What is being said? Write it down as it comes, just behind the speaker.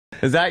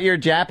Is that your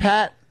Jap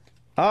hat?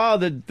 Oh,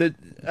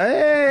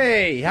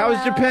 hey, how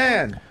was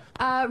Japan?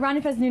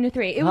 Ron Fez Nuna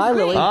 3. It was Hi,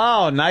 great. Lilly.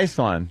 Oh, nice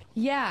one.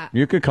 Yeah.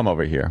 You could come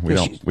over here.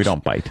 We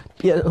don't bite.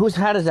 Yeah, whose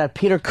hat is that?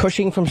 Peter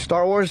Cushing from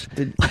Star Wars?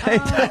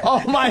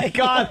 Oh my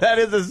God, that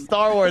is a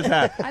Star Wars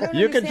hat.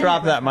 You could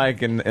drop that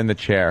reference. mic in the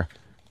chair.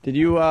 Did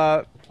you,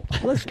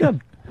 Looks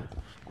good.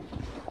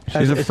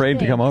 She's afraid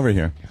to come over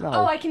here.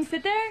 Oh, I can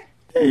sit there?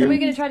 Are we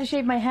going to try to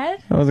shave my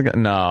head?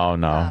 No,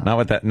 not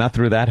with that. Not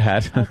through that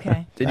hat.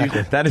 Okay.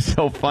 That is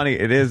so funny.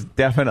 It is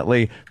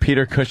definitely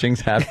Peter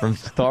Cushing's hat from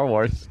Star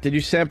Wars. did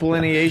you sample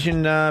any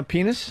Asian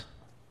penis?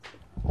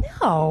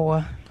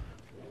 No.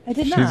 I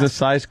did not. She's a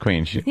size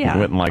queen. She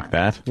wouldn't like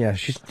that. Yeah,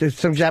 there's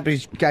some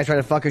Japanese guy trying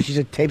to fuck her. She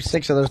said tape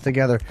 6 of those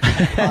together.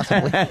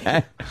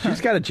 Possibly.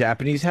 She's got a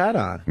Japanese hat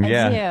on.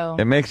 Yeah,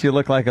 do. it makes you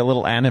look like a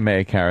little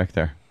anime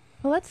character.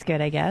 Well, that's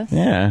good, I guess.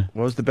 Yeah.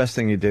 What was the best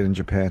thing you did in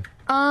Japan?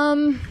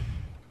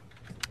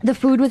 The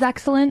food was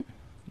excellent.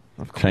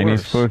 Of course.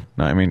 Chinese food?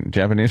 No, I mean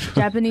Japanese food.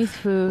 Japanese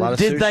food. Lot of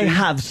Did they sushi?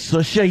 have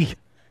sushi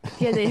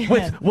Yeah, they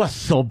with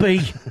wasabi?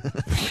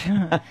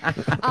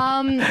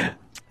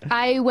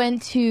 I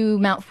went to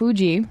Mount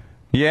Fuji,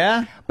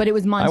 Yeah. but it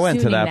was monsooning I went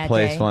to that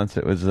place day. once.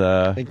 It was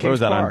where Kings was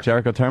that on Park.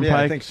 Jericho Turnpike? Yeah,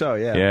 I think so.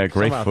 Yeah. Yeah,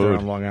 great Some out there food.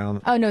 on Long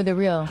Island. Oh, no, the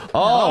real.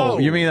 Oh,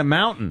 you mean the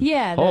mountain?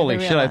 Yeah, the Holy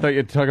real shit! I one. thought you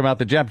were talking about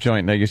the Jep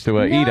joint they used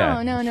to eat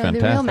at. No, It's the real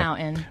fantastic.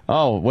 mountain.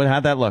 Oh,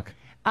 how'd that look?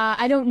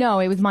 I don't know.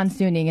 It was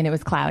monsooning and it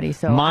was cloudy.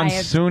 So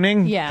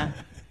Monsooning? Yeah.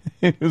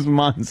 It was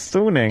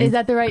monsooning. Is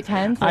that the right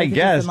tense? I Like,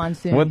 guess. It's a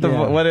monsoon? What the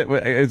Yeah. what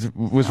it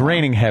was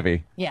raining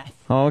heavy. Yes.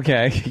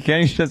 Okay,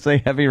 can't you just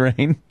say heavy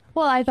rain?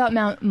 Well, I thought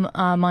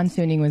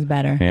monsooning was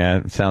better. Yeah,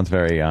 it sounds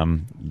very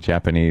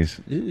Japanese.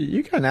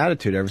 You got an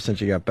attitude ever since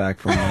you got back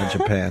from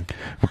Japan.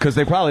 Because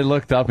they probably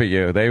looked up at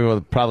you. They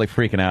were probably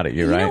freaking out at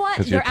you, You right? know what?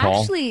 Because you're They're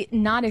tall. actually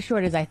not as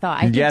short as I thought.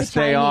 I think Yes, the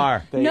they Chinese-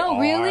 are. No,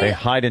 really? They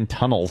hide in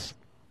tunnels.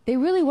 They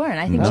really weren't.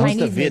 I think Those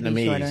Chinese the may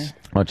be shorter. Vietnamese.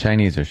 Oh,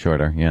 Chinese are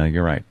shorter. Yeah,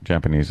 you're right.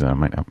 Japanese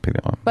might not be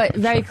that one. But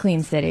very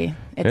clean city.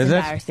 It's Is it?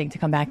 embarrassing to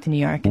come back to New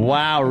York.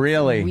 Wow,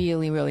 really?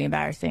 Really, really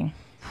embarrassing.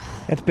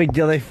 That's a big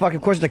deal. They fucking,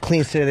 of course, it's a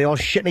clean city. They all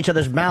shit in each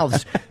other's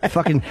mouths.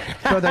 Fucking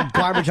throw their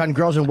garbage on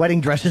girls in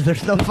wedding dresses.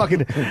 There's no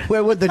fucking.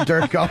 Where would the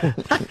dirt go?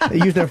 They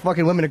use their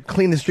fucking women to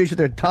clean the streets with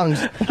their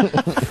tongues.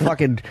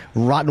 Fucking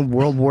rotten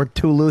World War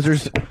II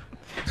losers.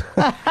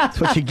 That's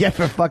what you get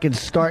for fucking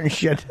starting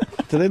shit.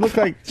 Do they look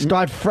like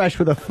Start fresh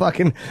with a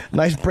fucking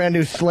nice brand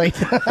new slate.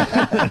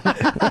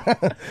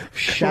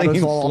 Shadows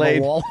Clean all on slate.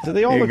 the wall. Do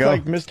they all There you look go.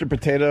 like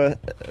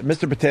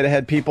Mr. Potato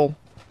Head people?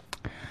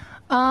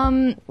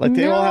 Like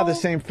they all have the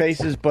same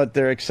faces, but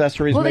their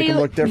accessories make them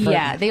look different.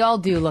 Yeah, they all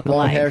do look Long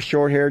alike. hair,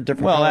 short hair,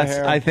 different Well, color that's.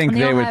 hair. I think And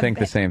they they all would have think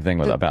the same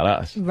thing about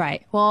us.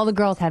 Right. Well, all the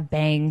girls have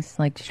bangs,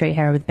 like straight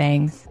hair with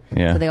bangs.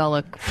 Yeah. So they all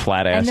look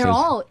Flat and asses. they're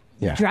all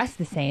Yeah. dressed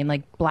the same,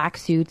 like black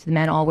suits. The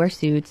men all wear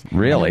suits.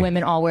 Really? And the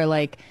women all wear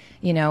like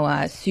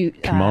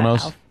suit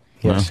Kimonos?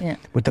 Yes. Yeah.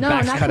 With the No,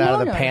 backs not cut out of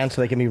the kimonos. pants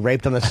so they can be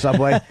raped on the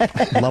subway.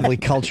 Lovely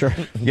culture.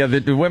 Yeah,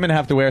 the women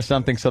have to wear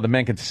something so the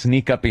men can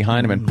sneak up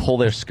behind them and pull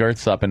their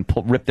skirts up and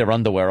rip their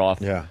underwear off.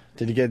 Yeah.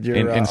 Did you get your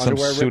In some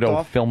underwear ripped pseudo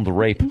off? filmed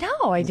rape.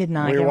 No, I did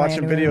not. We were get my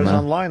watching underwear. videos No.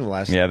 online the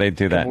last. Yeah, they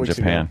do that couple in weeks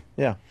Japan. ago.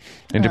 Yeah.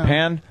 In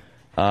Japan,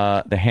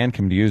 the hand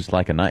can be used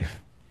like a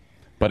knife,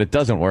 but it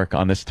doesn't work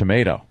on this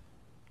tomato.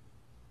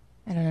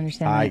 I don't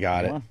understand. I that.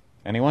 got it.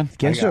 Anyone?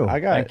 Ginsu. I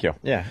got Thank it. you.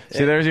 Yeah.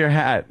 See, there's your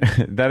hat.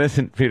 That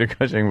isn't Peter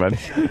Cushing, but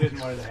That's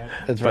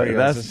but very good.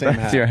 that's It's the same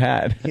hat. your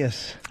hat.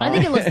 Yes. I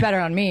think it looks better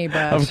on me,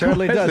 but Of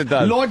certainly course does. it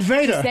does. Lord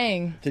Vader. just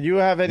saying. Did you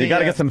have any? You got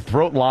to get some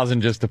throat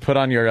lozenges to put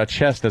on your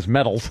chest as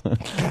medals.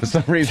 For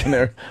some reason,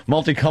 they're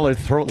multicolored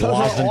throat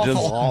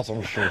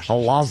lozenges. A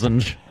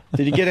lozenge.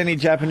 Did you get any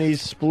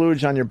Japanese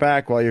splooge on your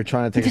back while you're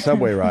trying to take a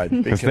subway ride?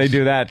 Because they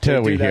do that too. They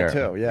We do hear. that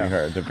too. Yeah. We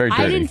heard. They're very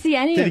dirty. I didn't see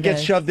any Did of you get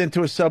this. shoved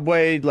into a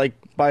subway like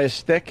by a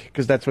stick?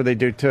 Because that's what they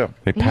do too.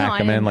 They No, pack I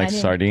them in didn't- like I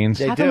didn't. sardines.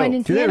 They How come I do.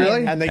 didn't Do see they any of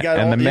really? this? And they got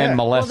And all, the men yeah.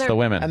 molest Well, the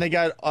women. And they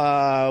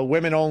got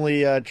women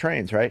only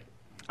trains, right?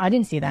 I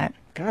didn't see that.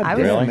 God I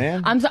damn, was,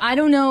 man. I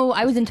don't know.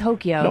 I was in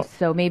Tokyo, No.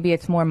 so maybe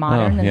it's more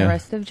modern than yeah. the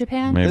rest of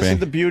Japan. Maybe. This is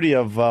the beauty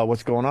of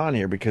what's going on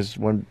here, because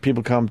when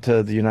people come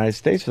to the United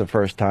States for the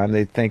first time,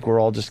 they think we're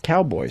all just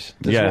cowboys.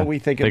 This is what we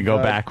think they of, go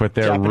back with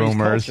their Japanese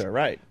rumors. culture,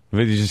 right?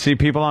 Did you see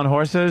people on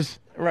horses?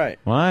 Right.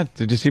 What?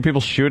 Did you see people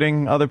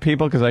shooting other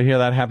people? Because I hear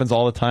that happens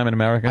all the time in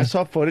America. I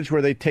saw footage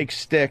where they take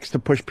sticks to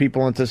push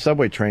people into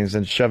subway trains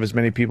and shove as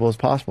many people as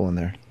possible in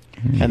there.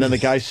 And then the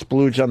guys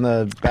splooge on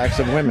the backs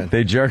of women.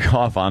 They jerk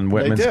off on They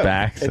women's do.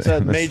 backs. It's a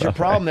in the major subway.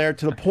 problem there,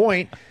 to the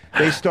point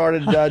they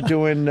started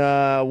doing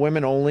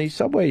women-only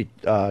subway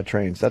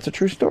trains. That's a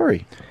true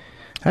story.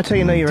 That's how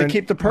you know you're To in,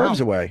 keep the pervs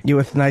away. you're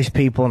with nice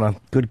people and a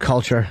good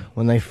culture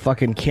when they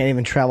fucking can't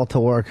even travel to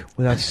work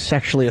without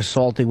sexually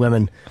assaulting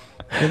women.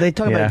 They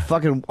talk Yeah. about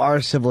fucking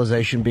our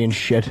civilization being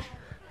shit.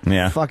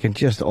 Yeah. Fucking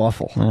just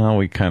awful. Well,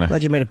 we kind of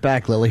Glad you made it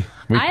back, Lily.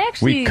 I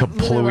actually we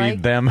kapluied really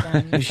liked them.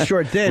 You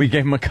sure did. We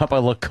gave them a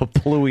couple of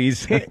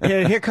kapluis.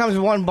 Here comes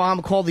one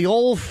bomb called the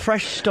Old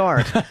Fresh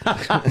Start.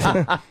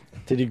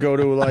 Did you go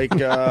to like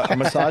a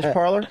massage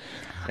parlor?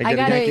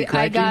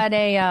 I got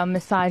a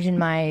massage in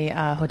my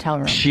hotel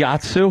room.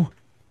 Shiatsu?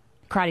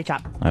 Karate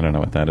chop. I don't know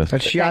what that is.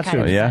 That's shiatsu.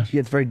 Kind of Yeah,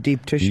 it's very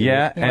deep tissue.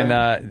 Yeah,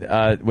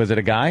 and was it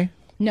a guy?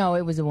 No,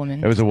 it was a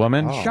woman. It was a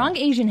woman? Strong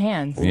Asian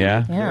hands.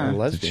 Yeah? Yeah.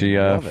 Did she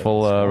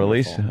full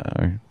release?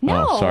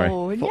 No. Oh, sorry.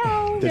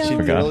 No. Did she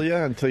drill you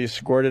until you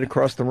squirted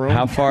across the room?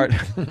 How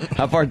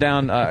far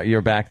down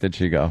your back did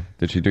she go?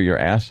 Did she do your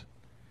ass?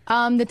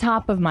 The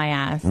top of my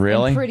ass.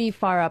 Really? And pretty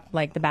far up,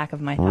 like the back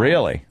of my thigh.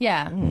 Really?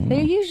 Yeah.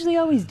 They usually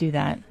always do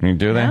that. You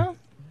do that? No?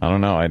 I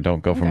don't know. I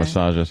don't go for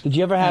massages. Did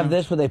you ever have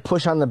this where they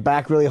push on the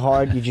back really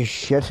hard, you just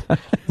shit?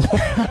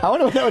 I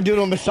wonder what that would do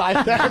to a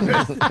massage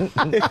therapist.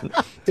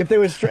 if they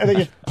was they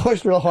just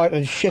pushed real hard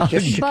and shit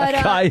just But,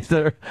 guys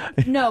are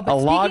no, but a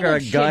log or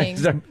a speaking of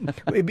guys are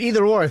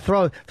either or.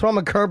 Throw them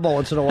a curveball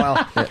once in a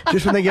while.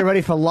 Just when they get ready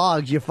for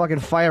logs, you fucking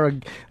fire a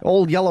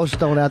old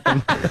Yellowstone at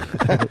them.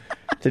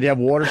 Did you have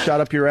water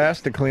shot up your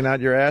ass to clean out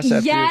your ass?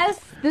 After Yes.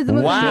 This is the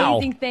most Wow.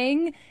 amazing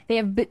thing. They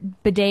have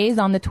bidets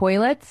on the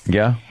toilets.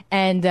 Yeah.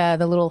 And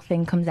the little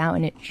thing comes out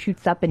and it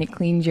shoots up and it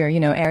cleans your,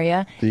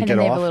 area. Did you and get then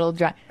they off? have a little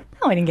dry.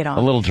 No, I didn't get off.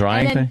 A little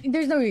drying and then, thing?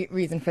 There's no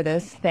reason for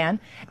this, Stan.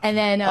 And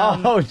then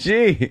oh,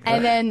 gee.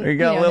 and then, you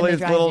got and then Lily's it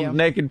dries little you.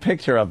 naked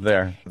picture up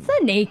there. It's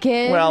not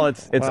naked. Well,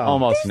 it's Wow.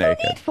 almost There's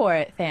naked. no need for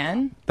it,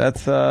 Stan.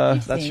 That's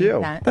That's Seen you.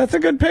 that. That's a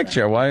good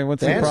picture. Why?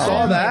 What's the Dan problem?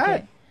 saw I that.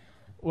 like it.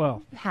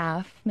 Well,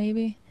 Half,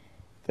 maybe.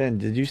 Then,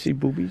 did you see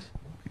boobies?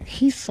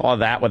 He saw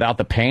that without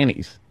the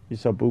panties. You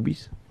saw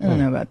boobies? I don't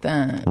know about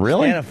that.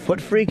 Really? And a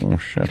foot freak? Oh,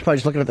 shit. He's probably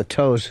just looking at the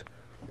toes.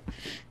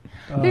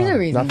 There's no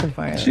reason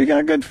for it. She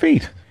got good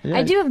feet.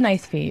 I do have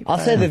nice feet. I'll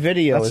but- say the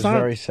video That's is not,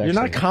 very sexy. You're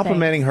not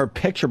complimenting her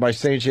picture by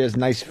saying she has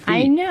nice feet.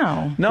 I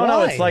know. No,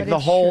 Why? it's like But the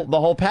it's whole true. the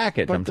whole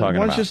package. I'm talking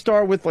Why about. don't you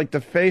start with like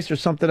the face or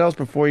something else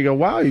before you go,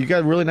 wow, you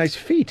got really nice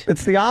feet.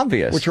 It's the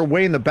obvious. Which are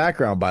way in the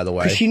background, by the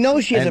way. Because she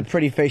knows she has And- a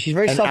pretty face. She's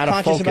very and out of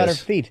self-conscious about her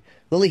focus. feet.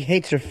 Lily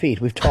hates her feet.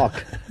 We've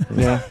talked.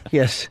 Yeah.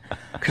 Yes.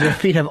 Because her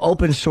feet have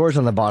open sores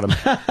on the bottom.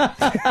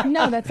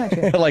 No, that's not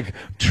true. like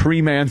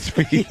tree man's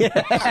feet. She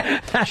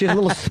has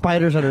little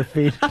spiders on her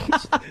feet.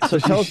 So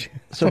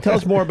tell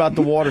us more about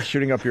the water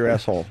shooting up your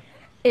asshole.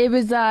 It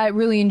was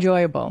really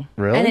enjoyable.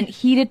 Really? And then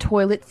heated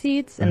toilet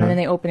seats, and then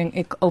they open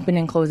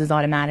and closes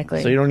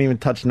automatically. So you don't even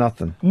touch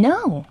nothing.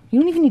 No, you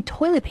don't even need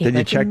toilet paper. Did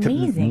you It's check?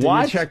 amazing. Did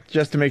you check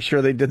just to make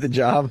sure they did the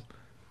job?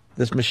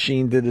 This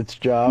machine did its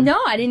job. No,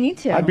 I didn't need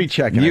to. I'd be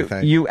checking. I You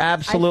think. you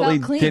absolutely I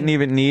felt clean. didn't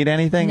even need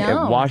anything.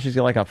 No. It washes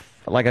you like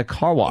a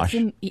car wash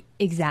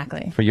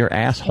Exactly. for your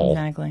asshole.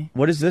 Exactly.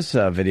 What is this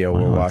video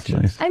we're Oh, that's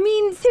watching? nice. I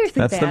mean, seriously,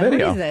 That's the Sam,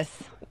 video. What is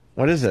this?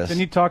 What is this?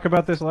 didn't you talk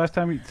about this last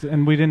time?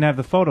 And we didn't have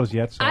the photos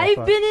yet. So I I've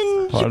thought- been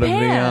in Part of the,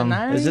 Japan.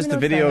 I don't Is this even the know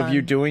video what's of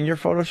you going doing your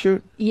photo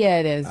shoot? on. Yeah,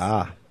 it is.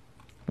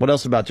 What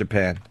else about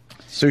Japan?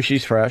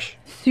 Sushi's fresh.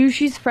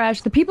 Sushi's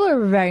fresh. The people are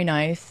very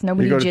nice.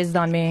 Nobody You go to- jizzed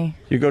on me.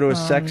 You go to a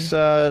sex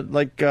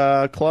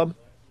club?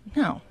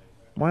 No.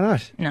 Why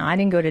not? No, I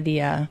didn't go to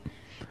the,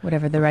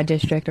 whatever, the red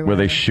district or Where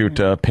they whatever.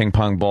 shoot ping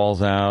pong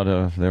balls out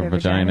of their Their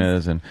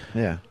vaginas, vaginas. and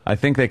Yeah. I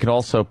think they could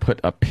also put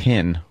a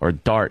pin or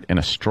dart in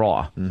a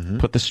straw,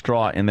 put the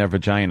straw in their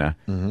vagina,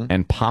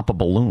 and pop a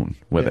balloon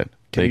with it.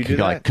 Can They you could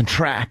do like that?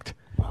 contract,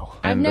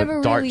 I've and never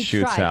the dart really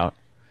shoots tried. out.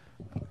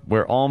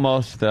 We're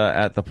almost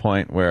at the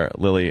point where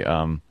Lily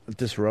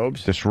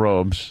Disrobes?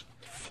 disrobes.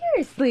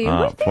 Seriously,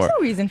 there's no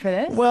reason for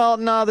this. Well,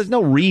 no, there's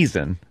no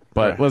reason,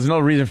 but Right. there's no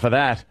reason for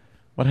that.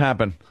 What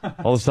happened?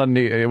 All of a sudden,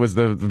 it was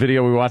the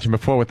video we were watching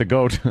before with the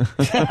goat.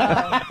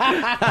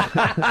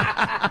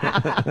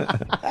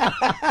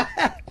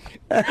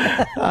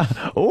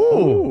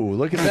 Ooh,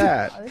 look at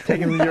that.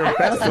 Taking your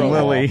bathrobe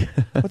Lily.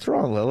 off. What's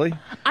wrong, Lily?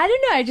 I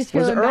don't know. I just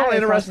feel Was Earl embarrassed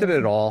interested watching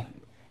at all?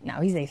 No,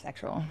 he's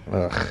asexual.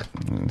 Ugh.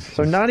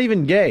 So not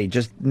even gay.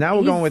 Just now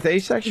we're going with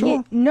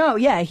asexual?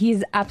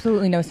 He's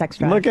absolutely no sex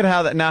drive. Look at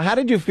how that. Now, how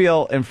did you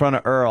feel in front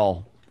of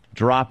Earl,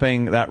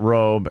 dropping that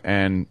robe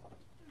and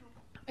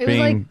it was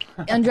being?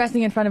 like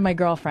undressing in front of my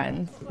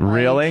girlfriend.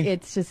 Really?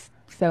 It's just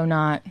so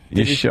not.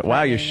 You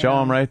wow, you show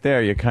him right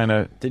there. You kind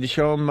of. Did you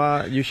show him?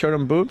 You showed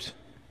him boobs?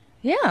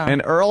 Yeah.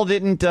 And Earl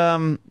didn't.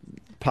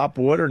 Pop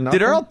wood or nothing?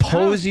 Did Earl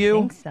pose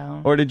you, think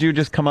so. or did you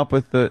just come up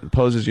with the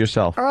poses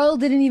yourself? Earl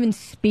didn't even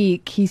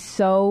speak. He's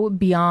so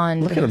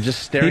beyond. Look at him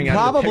just staring He at the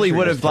probably picture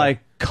would this have time. like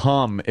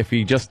come if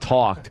he just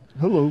talked.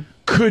 Hello.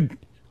 Could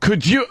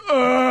you?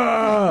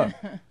 Hello.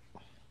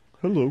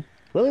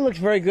 Lily looks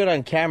very good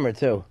on camera,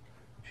 too.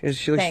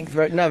 She looks Thanks.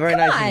 very Come nice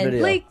on, in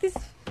video. like this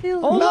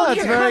feels. no,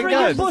 it's very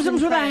good.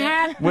 bosoms with a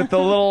hat. With the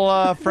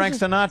little Frank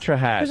Sinatra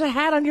hat. There's a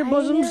hat on your I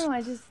bosoms. know,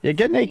 I just Yeah,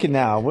 get naked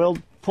now. We'll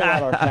pull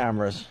out our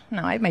cameras.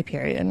 no. I have my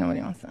period.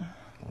 Nobody wants to.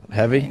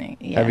 Heavy?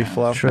 Yeah. Heavy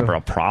flow? Never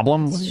a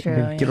problem. It's true.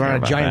 Get yeah. on a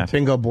about giant that.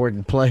 bingo board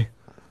and play.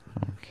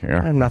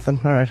 Here. Nothing.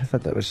 All right. I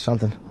thought that was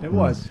something. It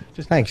was.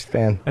 Just Thanks,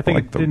 Dan. I think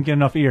Like it the- didn't get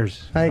enough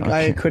ears.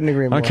 I couldn't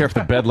agree I more. don't care if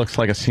the bed looks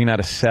like a scene out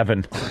of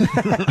Seven.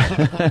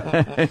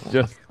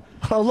 Just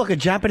Oh, look, a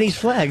Japanese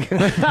flag.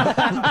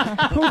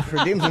 Oof,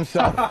 redeems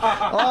himself.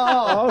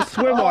 Oh,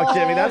 swim walk,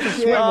 Jimmy. That's a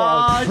swim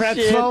walk.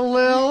 Pretzel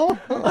Lil.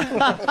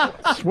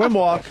 Swim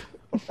walk.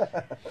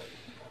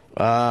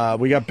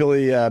 We got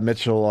Billy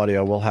Mitchell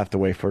audio. We'll have to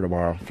wait for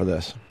tomorrow for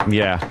this.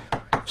 Yeah.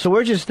 So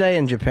where'd you stay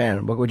in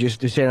Japan? What would you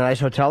stay in a nice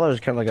hotel, or was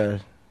it kind of like a?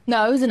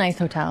 No, it was a nice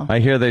hotel. I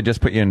hear they just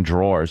put you in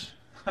drawers.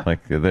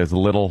 Like there's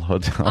little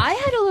hotels. I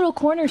had a little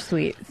corner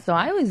suite, so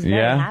I was very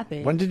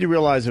happy. When did you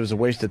realize it was a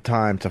waste of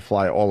time to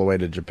fly all the way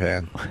to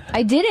Japan?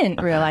 I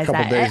didn't realize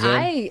Couple that. days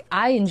in?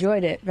 I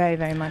enjoyed it very,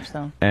 very much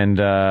so. And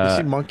you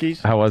see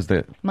monkeys? how was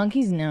the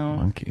Monkeys, no.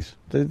 monkeys?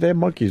 They have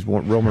monkeys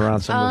roaming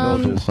around some of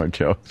the villages.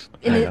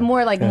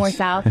 More jokes. More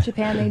South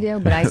Japan they do,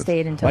 but I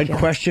stayed in Tokyo. Right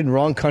question,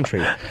 wrong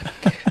country.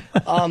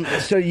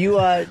 So were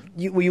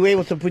you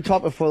able to? We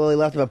talked before Lily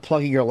left about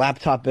plugging your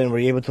laptop in. Were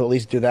you able to at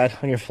least do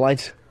that on your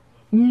flights?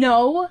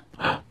 No.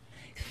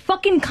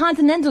 Fucking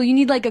Continental, you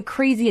need like a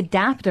crazy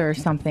adapter or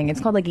something. It's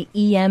called like an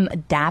EM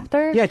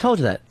adapter. Yeah, I told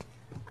you that.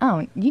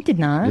 Oh, you did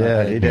not.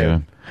 Yeah, he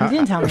did. You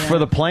didn't tell me For that.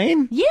 the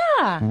plane?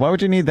 Yeah. Why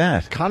would you need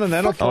that?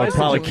 Continental Oh, flights it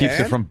probably to keeps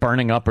Japan? it from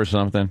burning up or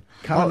something.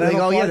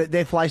 Continental yeah, flight?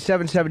 they fly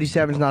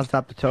 777s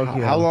nonstop to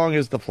Tokyo. How long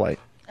is the flight?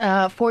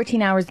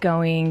 14 hours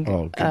going.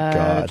 Oh, good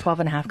God. 12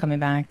 and a half coming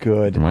back.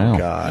 Good Wow.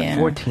 God. Yeah.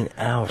 14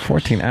 hours.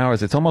 14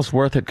 hours. It's almost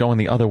worth it going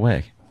the other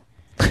way.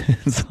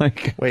 It's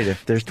like, Wait,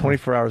 if there's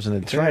 24 hours in a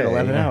That's right, day,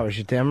 11 hours.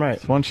 You're damn right.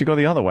 why don't you go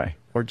the other way?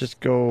 or just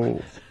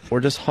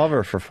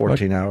hover for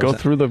 14 hours. Go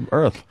through the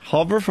Earth.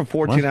 Hover for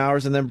 14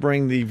 hours and then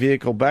bring the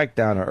vehicle back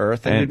down to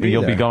Earth, and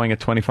you'll be there. going at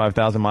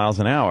 25,000 miles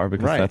an hour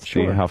because Right, that's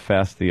sure. how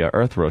fast the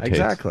Earth rotates.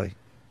 Exactly.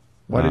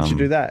 Why did you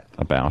do that?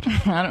 About.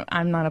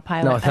 I'm not a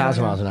pilot. No, I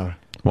 1,000 don't know. miles an hour.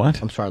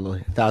 What? I'm sorry, Lily.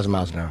 1,000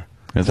 miles an hour.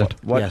 Is it?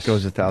 What Yes.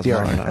 goes 1,000 The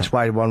miles Earth. an hour? That's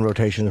why one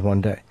rotation is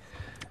one day.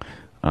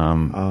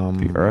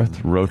 The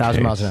Earth rotates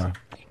 1,000 miles an hour.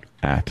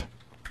 at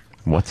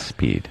what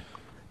speed?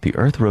 The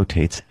Earth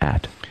rotates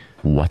at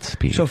what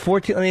speed? So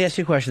 14. Let me ask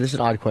you a question. This is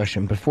an odd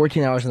question, but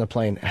 14 hours on the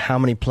plane. How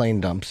many plane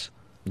dumps?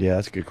 Yeah,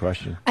 that's a good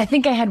question. I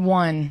think I had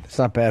one. It's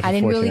not bad for I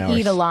didn't 14 really hours.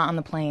 eat a lot on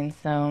the plane,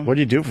 so What do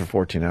you do for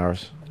 14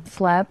 hours?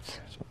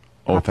 slept.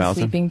 Oh, Popped a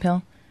 1,000? sleeping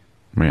pill.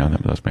 Yeah,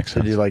 that does make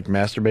sense. Did you like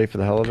masturbate for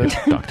the hell of it?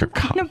 Dr.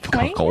 On a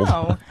plane? Cuckold.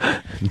 No.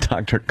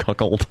 Dr.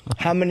 Cuckold.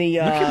 How many? You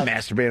can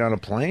masturbate on a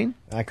plane?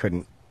 I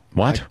couldn't.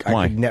 What?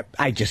 Why?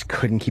 I just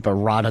couldn't keep a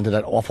rod under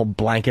that awful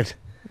blanket.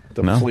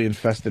 The No?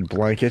 flea-infested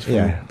blanket from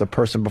Yeah. the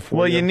person before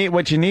Well,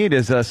 what you need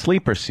is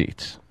sleeper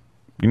seats.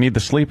 You need the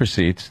sleeper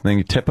seats, then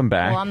you tip them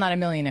back. Well, I'm not a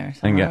millionaire,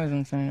 so And I get-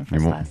 wasn't saying you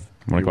first want class.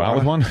 to go out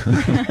with one?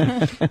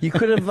 You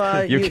could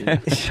have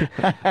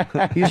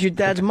used your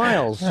dad's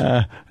miles.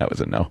 That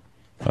was a no,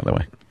 by the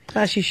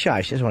way. She's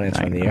shy. She doesn't want to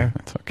answer I on the know. air.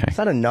 That's okay. It's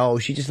not a no.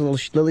 She's just a little.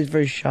 Lily's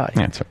very shy.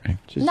 That's all right.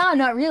 No,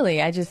 not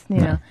really. I just,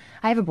 I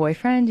have a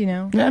boyfriend,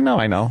 Yeah, no,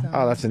 I know.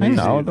 Oh, that's an I easy.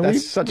 know.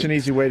 That's such an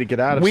easy way to get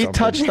out of We something.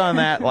 touched on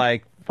that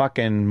like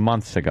fucking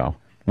months ago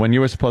when you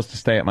were supposed to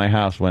stay at my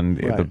house when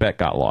the Right. bet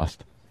got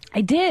lost.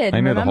 I did. I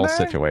knew remember? the whole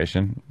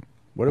situation.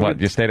 What What,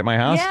 we- you stayed at my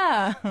house?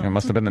 Yeah. It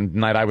must have been the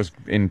night I was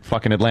in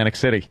fucking Atlantic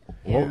City.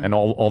 And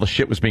all the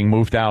shit was being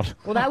moved out.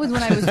 Well, that was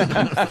when I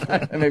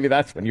was. Maybe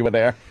that's when you were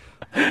there.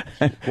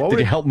 What Did would,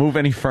 you help move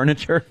any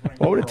furniture?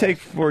 what would it take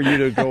for you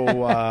to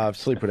go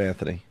sleep with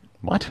Anthony?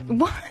 What?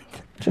 What?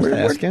 Just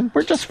asking.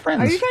 We're just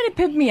friends. Are you trying to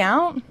pimp me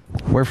out?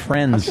 We're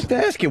friends. Just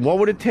asking. What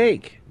would it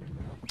take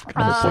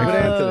to sleep with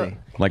Anthony?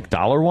 Like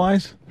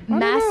dollar-wise?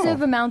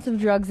 Massive amounts of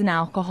drugs and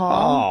alcohol.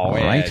 All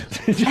right.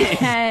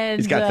 And,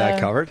 He's got that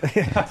covered.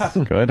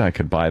 Good. I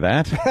could buy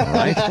that. All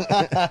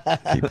right.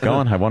 Keep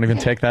going. I won't even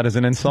take that as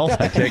an insult.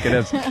 I take it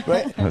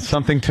as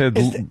something to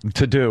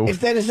do.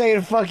 Instead of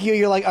saying "fuck you,"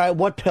 you're like, "All right,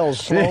 what pills?"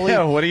 Slowly.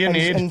 Yeah, what do you and,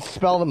 need? And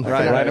spell them.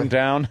 Write them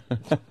down.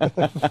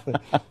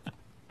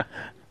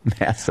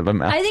 Massive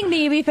amount. I think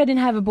maybe if I didn't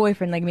have a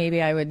boyfriend, like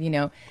maybe I would,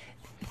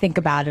 think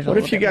about it. What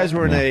if you guys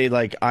were in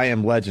a I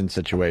Am Legend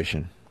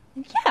situation?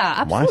 Yeah,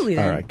 absolutely.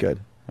 All Then. right, good.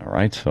 All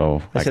right,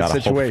 so I That's a got to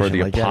hope for situation,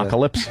 the I get it.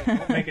 apocalypse.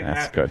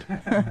 That's good.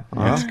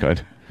 That's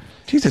good.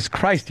 Jesus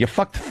Christ, you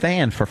fucked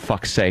Than for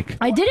fuck's sake.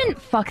 I didn't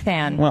fuck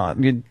Than. Well,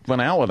 you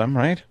went out with him,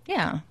 right?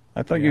 Yeah.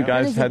 I thought you What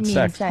guys does it had mean,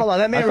 sex. sex? Hold on,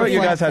 that may I thought you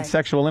reflect- guys had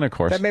sexual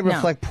intercourse. That may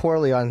reflect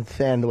poorly on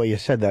Than the way you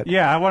said that.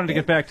 Yeah, I wanted to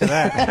get back to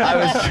that. I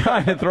was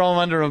trying to throw him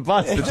under a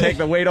bus to take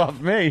the weight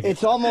off me.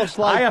 It's almost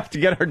like I have to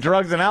get her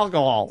drugs and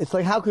alcohol. it's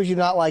like, how could you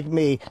not like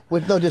me?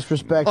 With no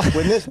disrespect,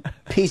 when this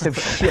piece of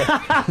shit.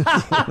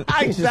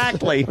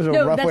 Exactly. was a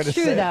No, rough way that's to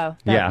true say it. though.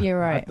 Yeah. You're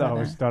right.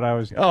 thought I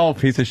was Oh,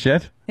 piece of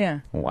shit.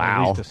 Yeah. at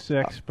Wow. least a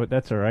 6, but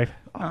that's all right.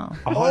 Oh,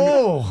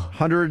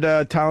 100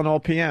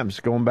 Tylenol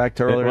PMs. Going back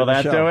to earlier. Will in the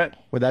that show. do it?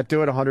 Would that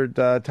do it? 100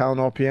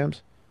 Tylenol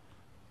PMs.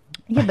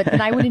 Yeah, but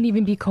then I wouldn't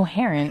even be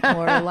coherent,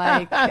 or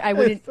like I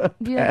wouldn't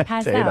be like,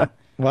 passed data. out.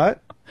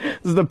 What? This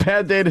is the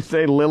bad day to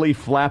say Lily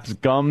flaps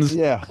gums.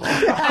 Yeah.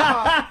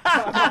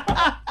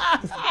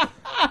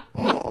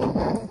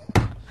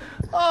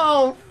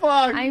 Oh,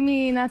 fuck. I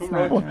mean, that's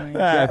not. Really.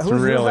 That's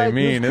Who's really like-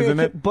 mean, who's isn't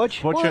creative? it?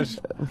 Butch Butch's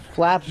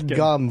flaps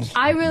gums.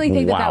 I really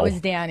think that Wow. was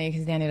Danny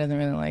because Danny doesn't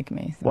really like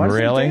me. So. Why doesn't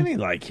Really? Danny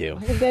like you?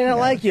 They don't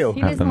like you.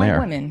 He doesn't Happened like there.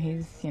 women.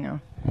 He's,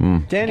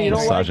 Danny, you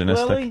don't like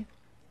Misogynistic. Lily?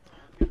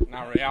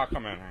 Not really. I'll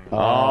come in.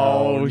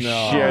 Oh, no.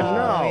 shit.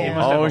 No. He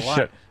must have Oh, a lot.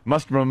 shit.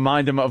 Must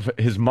remind him of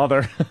his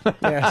mother.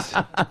 Yes.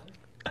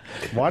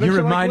 Why You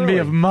remind me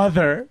of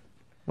Mother.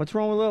 What's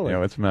wrong with Lily? Yeah,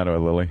 what's the matter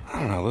with Lily? I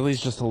don't know.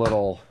 Lily's just a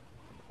little.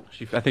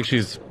 I think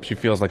she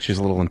feels like she's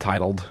a little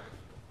entitled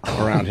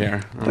around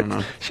here. I don't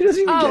know. She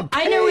doesn't even get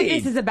paid. I know what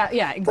this is about.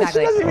 Yeah,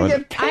 exactly. She doesn't even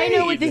get paid. I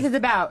know what this is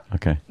about.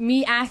 Okay.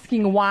 Me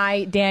asking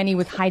why Danny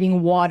was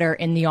hiding water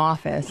in the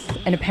office,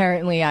 and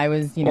apparently I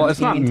was, Well, it's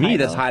not being me entitled.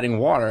 that's hiding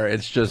water.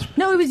 It's just.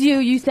 No, it was you.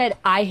 You said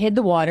I hid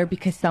the water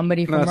because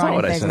somebody from No, that's not Ron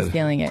what I Fez was said.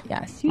 stealing it.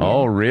 Yes. You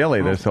Oh, did.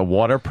 really? There's a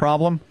water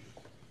problem?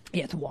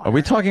 Yeah, it's water. Are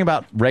we talking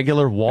about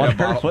regular water?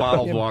 Bottled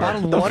water.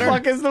 Bottled What the water?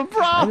 fuck is the I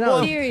problem?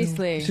 know.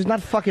 Seriously. She's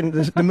not fucking in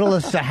the middle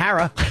of the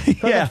Sahara.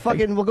 Yeah.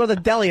 We'll go to the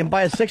deli and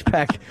buy a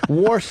 6-pack.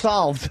 War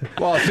solved.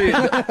 Well, see,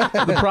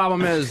 the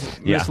problem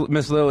is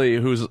Miss Lily,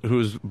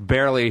 who's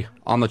barely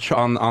on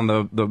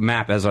the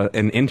map as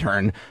an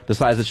intern,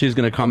 decides that she's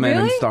going to come in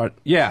and Really? start.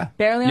 Yeah,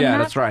 Barely on yeah, the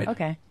map? that's right.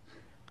 Okay.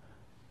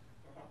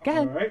 Go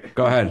ahead.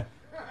 Go ahead.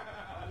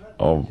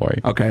 Oh, boy.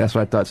 Okay, that's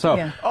what I thought. So.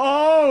 Yeah.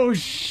 Oh,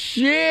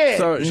 shit.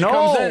 So she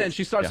comes in and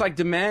she starts like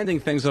demanding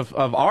things of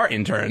our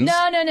interns.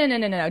 No.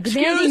 Excuse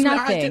Demanding me,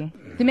 nothing.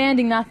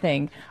 Demanding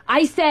nothing.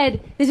 I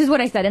said, this is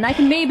what I said, and I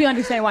can maybe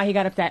understand why he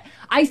got upset.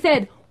 I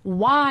said,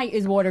 why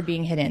is water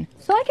being hidden?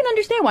 So I can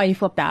understand why he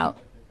flipped out.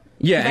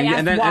 Yeah, I asked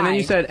and then why.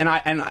 you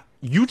said,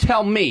 you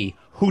tell me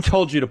who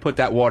told you to put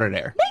that water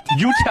there. They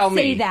did you not tell say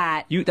me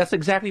that. That's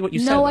exactly what you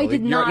said. No, I Lily.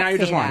 did not Now you're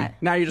say just lying. that.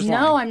 Now you're just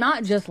lying. No, I'm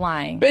not just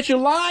lying. Bitch, you're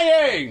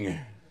lying.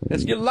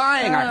 You're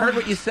lying. I heard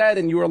what you said,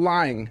 and you were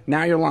lying.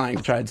 Now you're lying.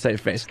 Try to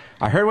save face.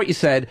 I heard what you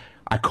said.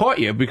 I caught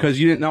you because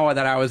you didn't know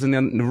that I was in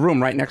the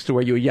room right next to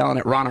where you were yelling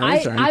at Ron or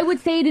Intern. I would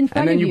say it in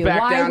front then of you you.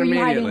 backed Why down were you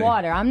hiding immediately.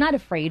 water? I'm not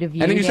afraid of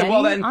you. And then you said,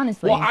 well, then,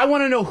 honestly. well, I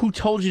want to know who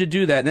told you to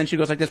do that. And then she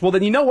goes like this, well,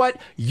 then you know what?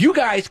 You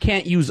guys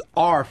can't use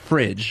our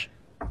fridge.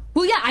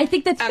 Well, yeah, I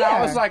think that's And fair.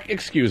 I was like,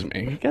 excuse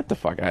me. Get the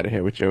fuck out of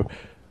here with you.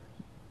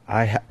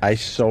 I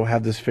so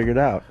have this figured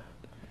out.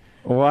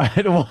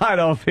 What,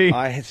 Opie?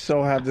 I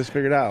so have this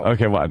figured out.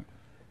 Okay, what?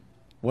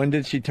 When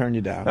did she turn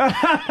you down?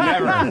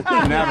 Never.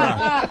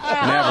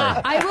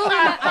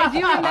 I do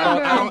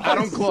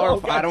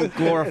remember. I don't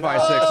glorify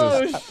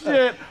sixes.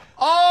 Shit.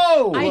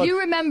 Oh! I do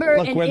remember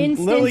Look, an when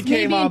instance, Lily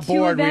came maybe on in two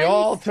board, we events.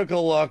 all took a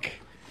look,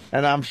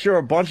 and I'm sure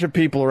a bunch of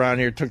people around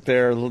here took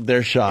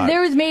their shot.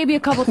 There was maybe a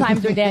couple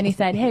times where Danny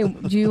said, hey,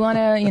 do you want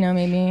to,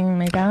 maybe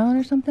make out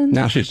or something?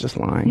 Now she's just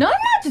lying. No, I'm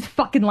not just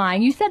fucking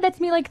lying. You said that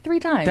to me like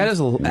 3 times. That is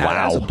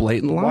that's a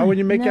blatant lie. Why would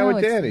you make no, out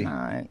with it's Danny?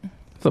 not.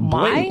 It's a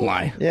blatant Why?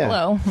 lie. Yeah.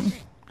 Hello.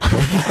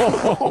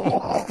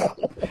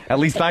 At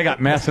least I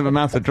got massive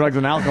amounts of drugs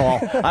and alcohol.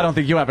 I don't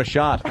think you have a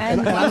shot.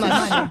 And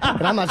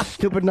I'm not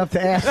stupid enough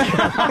to ask.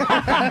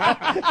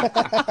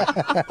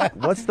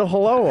 What's the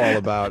hello all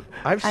about?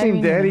 I've seen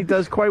mean, Danny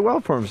does quite well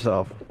for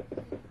himself.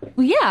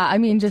 well, yeah, I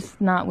mean, just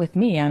not with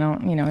me. I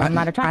don't, I'm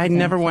not attracted I to him.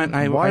 never went.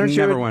 I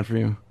never went for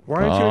you.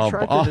 Why aren't you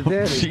attracted to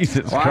Danny?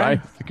 Jesus Why?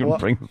 Christ. You can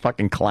bring the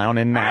fucking clown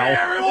in now.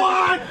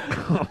 Everyone!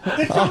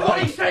 Did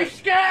somebody say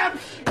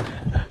scabs?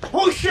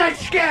 Who said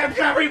scabs,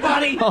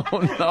 everybody? Oh,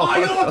 no. Oh,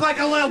 you look like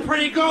a little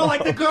pretty girl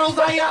like the girls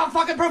I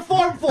fucking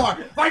perform for.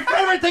 My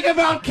favorite thing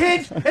about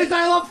kids is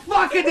I love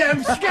fucking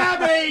them.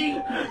 Scabby!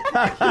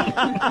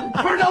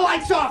 Turn the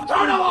lights off.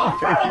 Turn them off.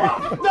 Turn them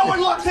off. No one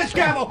looks at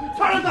Scabbo.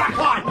 Turn it back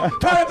on.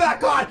 Turn it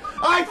back on.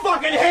 I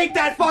fucking hate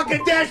that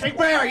fucking dancing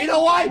bear. You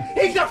know why?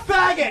 He's a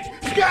faggot.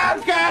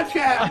 Scab, scab,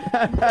 scab.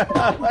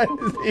 What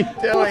is he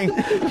doing?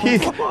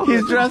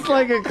 He's dressed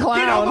like a clown.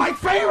 You know, my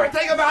favorite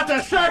thing about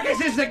the circus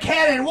is the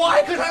cannon.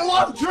 Why? Because I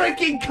love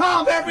drinking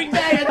cum every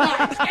day and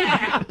night.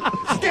 Scab!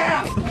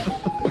 Scab!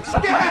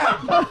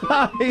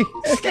 Scab!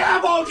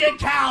 Scab in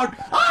town!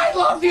 I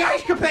love the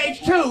ice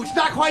capades too! It's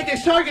not quite the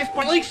circus,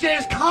 but at least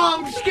there's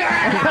cum!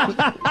 Scab!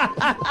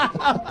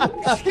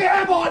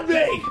 Scab on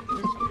me!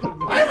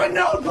 I have a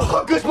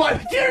notebook because my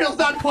material's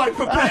not quite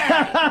prepared!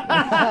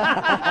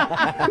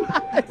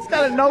 He's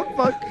got a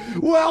notebook.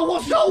 Well,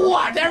 so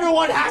what?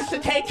 Everyone has to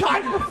take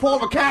time to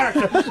perform a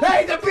character.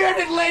 Hey, the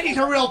bearded lady's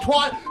a real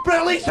twat, but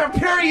at least her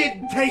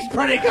period tastes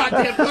pretty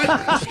goddamn good.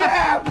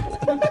 Scab!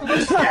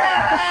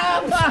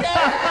 Scab!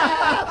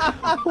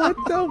 Scab! What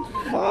the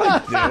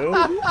fuck,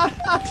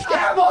 dude?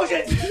 Scab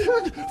motion!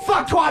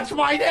 Fuck twat's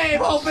my name,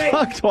 homie!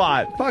 Fuck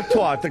twat. Fuck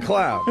twat, the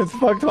clown. It's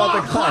fuck twat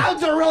Oh, the clown.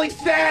 clowns are really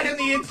sad in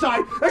the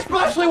inside,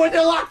 especially when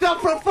they're locked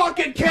up for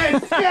fucking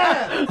kids.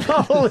 Scab!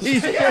 Holy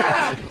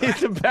Scab! shit.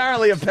 He's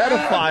apparently a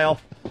pedophile.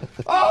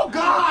 Oh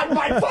God,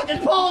 my fucking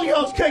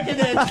polio's kicking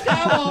in.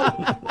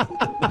 Scab!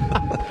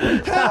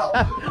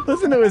 Help!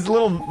 Listen to his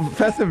little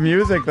festive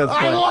music that's I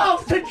playing.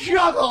 love to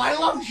juggle. I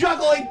love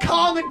juggling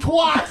cum and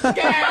twat.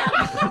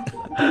 Scab!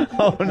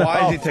 Oh, no.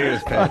 Why is he taking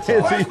his pants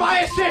Is off? Where's my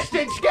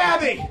assistant,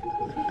 Scabby?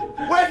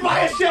 Where's my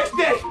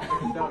assistant?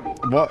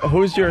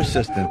 Who's your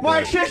assistant?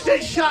 My Dave?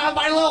 assistant's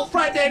my little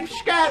friend named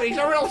Scabby. He's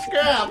a real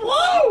scab.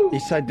 Woo!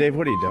 Eastside Dave,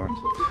 what are you doing?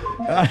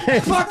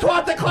 Fuck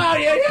twat the clown.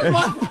 Here's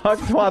what. Fuck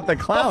twat the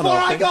clown. Before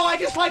I Opie. go, I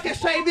just like to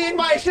say me and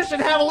my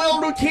assistant have a little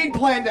routine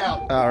planned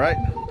out. All right.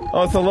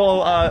 Oh, it's a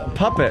little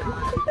puppet.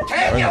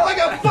 Take it like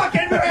a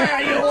fucking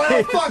man, you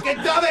little fucking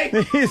dummy!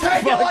 Take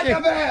it like a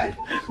man!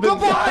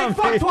 Goodbye!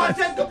 Fuck twat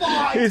says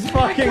goodbye! He's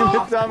fucking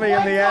the dummy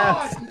in the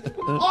ass.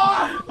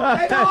 Off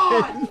and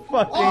on!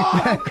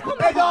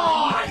 Off and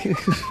on!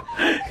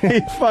 He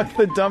fucked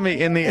the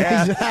dummy in the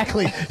ass.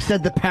 Exactly,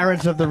 said the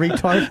parents of the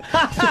retard.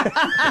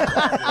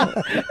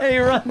 And he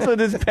runs with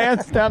his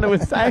pants down to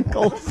his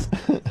ankles.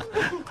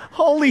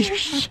 Holy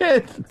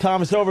shit.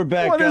 Thomas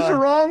Overbeck. What is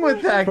wrong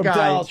with that from guy?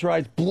 Dallas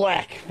writes,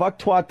 Black. Fuck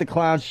Twat the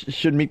Clown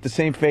should meet the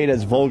same fate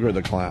as Vulgar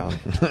the Clown.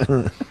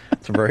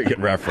 It's a very good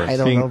reference. I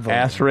don't Being know.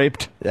 ass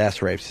raped?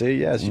 Ass rape. See?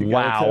 Yes, you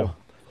Wow. got it too.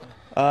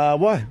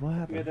 What? What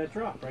happened? You had that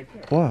drop right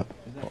there. What?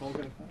 Is that Vulgar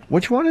the Clown?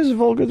 Which one is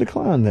Vulgar the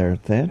Clown there,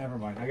 Than? Never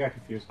mind. I got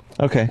confused.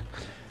 Okay.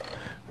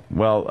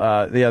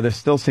 Well, yeah, there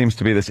still seems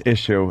to be this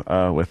issue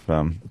with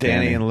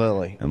Danny and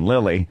Lilly. And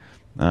Lilly.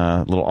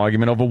 A little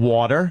argument over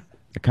water.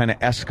 It kind of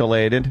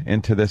escalated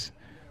into this,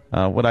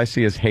 what I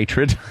see as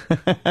hatred.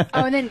 Oh,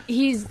 and then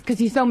because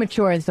he's so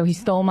mature, so he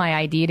stole my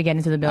ID to get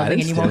into the building,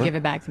 and he won't give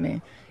it back to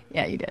me.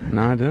 Yeah, you did.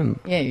 No, I didn't.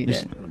 Yeah, you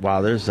did.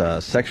 Wow, there's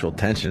sexual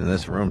tension in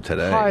this room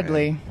today.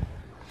 Hardly.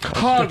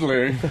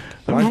 Hardly.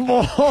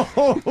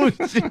 Oh,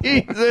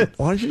 Jesus.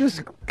 Why don't you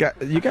just...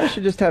 You guys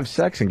should just have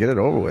sex and get it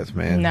over with,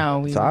 man.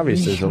 No, it's obvious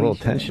we there's a little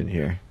shouldn't. tension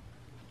here.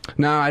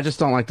 No, I just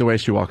don't like the way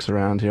she walks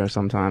around here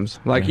sometimes.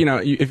 Like, you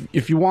know,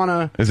 if you want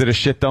to... Is it a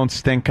shit don't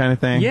stink kind of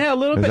thing? Yeah, a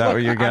little bit. Is that Look,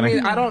 what you're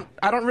getting? I mean,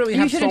 I don't really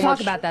You have so shouldn't much...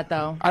 talk about that,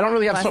 though. I don't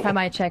really have Last time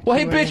I checked. Well,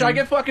 hey, you were bitch, I in-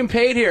 get fucking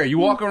paid here. You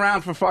walk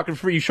around for fucking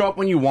free. You show up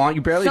when you want.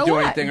 You barely So do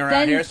what? anything around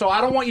Then- here. So I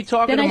don't want you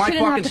talking then to I my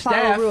shouldn't have fucking to follow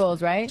staff.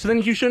 rules, right? So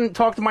then you shouldn't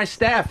talk to my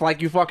staff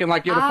like you fucking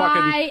like you're the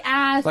fucking I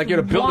asked like you're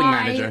the building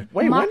why manager.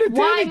 Wait, when did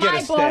why Danny get a my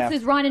staff?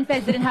 bosses, Ron and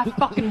Fez, didn't have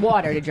fucking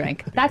water to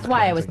drink. That's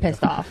why I was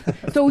pissed off.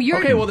 So you're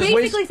Okay, well, there's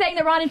basically ways- saying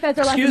that Ron and Fez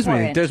are less Excuse me.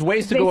 important. There's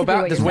ways to go Basically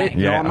about what this. you're Way, saying.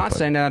 no, Yeah, I'm not but-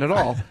 saying that at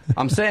all.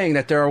 I'm saying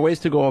that there are ways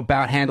to go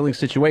about handling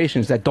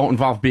situations that don't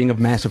involve being a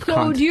massive So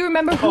cunt. do you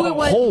remember who it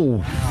was?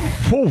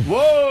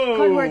 Whoa!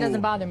 Code word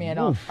doesn't bother me at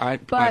all. I'm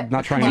But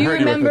not trying to do you hurt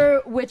you with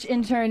remember which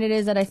intern it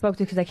is that I spoke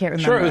to? Because I can't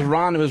remember. Sure, it was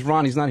Ron. It was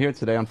Ron. He's not here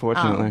today,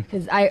 unfortunately.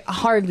 Because I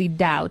hardly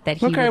doubt that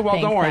he Okay, would well,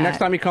 think don't worry. that. Next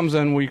time he comes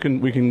in, we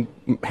can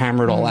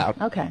hammer it all out.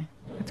 Okay,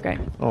 that's great.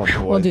 Oh,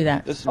 boy. We'll do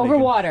that. This is Over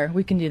making- water,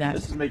 we can do that.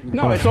 This is making me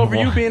No, it's over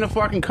you being a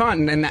fucking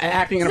cunt and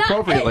acting It's not-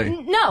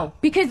 inappropriately. no,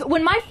 because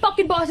when my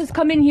fucking bosses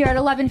come in here at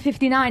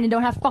 11:59 and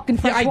don't have fucking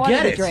fresh Yeah, I water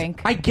get to it.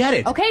 drink. I get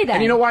it. Okay, then.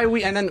 And you know why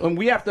when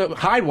we have to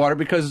hide water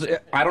because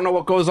I don't know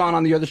what goes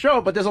on the other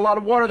show, but there's a lot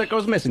of water that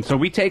goes missing. So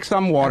we take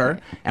some water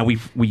and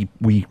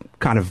we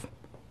kind of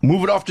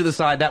move it off to the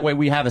side. That way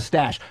we have a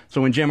stash.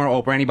 So when Jim or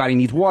Oprah, anybody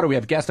needs water, we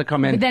have guests that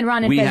come in. But then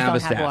Ron and we Fez have don't a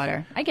have stash.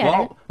 water. I get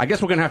well, it. I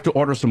guess we're gonna have to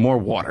order some more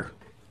water.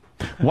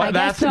 What? I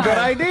That's guess a good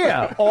so.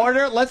 idea.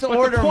 Let's But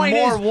order the point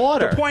more is,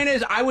 water. The point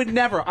is, I would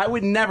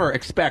never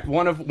expect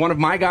one of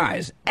my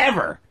guys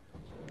ever,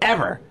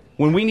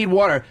 when we need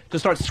water, to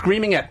start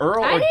screaming at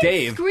Earl I or didn't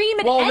Dave. scream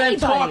at well, anybody. then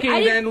talking, I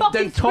didn't then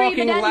fucking scream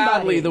talking at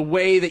loudly anybody. the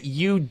way that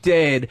you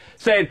did,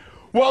 saying,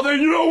 "Well, then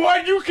you know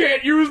what? You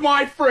can't use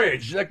my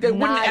fridge." Like that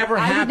wouldn't ever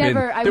I would happen.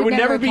 never- I there would would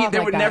never never be. talk There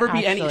like would that, never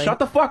be any. actually. Shut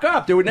the fuck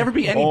up. There would never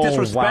be any Oh,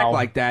 disrespect wow.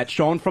 like that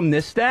shown from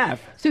this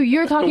staff. So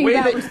you're talking way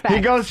about that- respect. He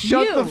goes,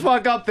 shut You. the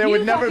fuck up. There You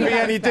would never talking be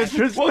about any respect.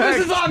 disrespect. Well,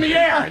 this is on the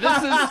air.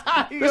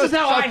 This is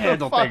how I Shut the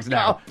handle fuck things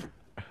now. up.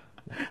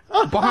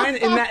 Behind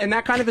in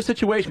that kind of a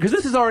situation, because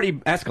this has already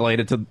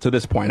escalated to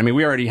this point. I mean,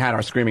 we already had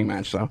our screaming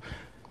match, so.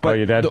 But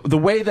you did? the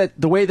way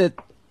that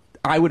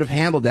I would have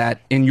handled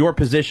that in your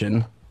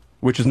position,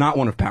 which is not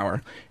one of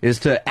power, is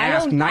to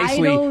ask I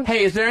nicely, don't-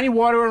 "Hey, is there any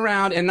water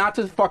around?" And not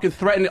to fucking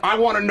threaten. I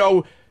want to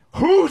know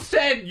who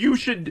said you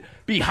should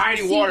be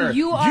hiding See, water.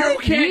 you are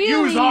can't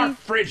use really- our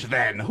fridge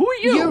then. Who are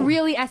you? You're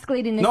really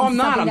escalating this. No, I'm into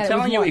not. something I'm that it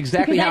telling was you more.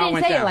 exactly because how it I didn't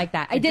went say down. it like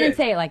that. I You didn't did.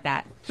 say it like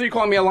that. So you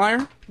calling me a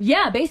liar?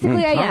 Yeah,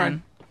 basically I all am.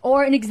 right.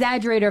 Or an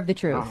exaggerator of the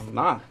truth. I'm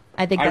not.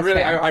 I think that's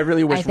fair. I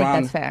really wish I think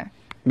Ron. that's fair.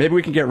 Maybe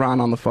we can get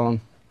Ron on the phone.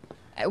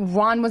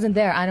 Ron wasn't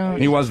there. I don't.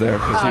 He was there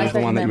because Oh, he I was the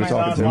thought one that you you were meant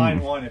talking On to. line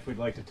one, if we'd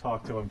like to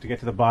talk to him to get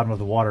to the bottom of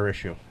the water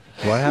issue.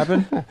 What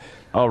happened?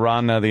 Oh,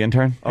 Ron, the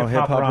intern, Oh,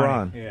 Hip Hop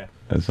Ron. Yeah.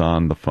 is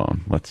on the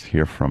phone. Let's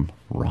hear from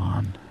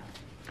Ron.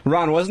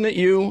 Ron, wasn't it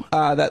you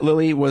that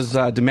Lilly was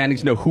demanding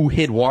to know who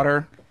hid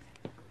water?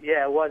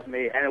 Yeah, it was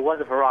me, and it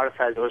wasn't for Ron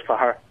Fez, it was for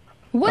her.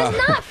 Was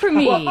not for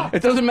me.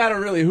 It doesn't matter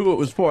really who it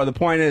was for. The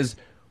point is,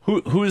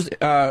 whose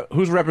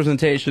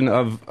representation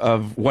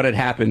of what had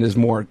happened is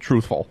more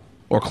truthful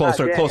or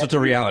closer to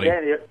reality.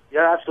 Yeah,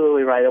 you're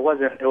absolutely right. It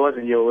wasn't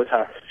you. It was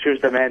her. She was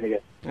demanding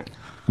it.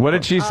 What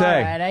did she All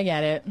say? right, I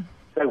get it.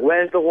 Like,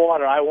 where's the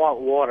water? I want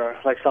water.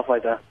 Like stuff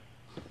like that.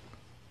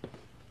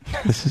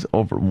 This is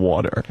over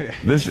water.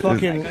 This is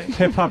Fucking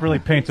hip hop really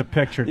paints a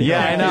picture.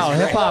 Yeah, I know.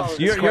 Hip hop's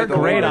you're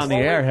great on the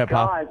air, hip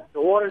hop. God,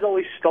 the water's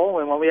always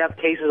stolen when we have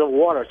cases of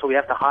water, so we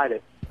have to hide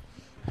it.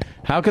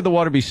 How could the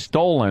water be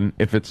stolen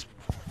if it's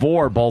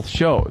for both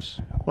shows?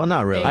 Well,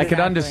 not really. I could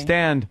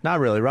understand. Not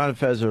really. Ron and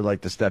Fez are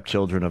like the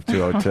stepchildren of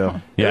 202.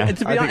 Yeah. And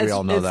to be honest, we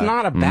all know it's that.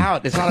 not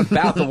about. It's not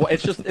about the.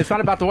 It's not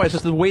about the way. It's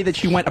just the way that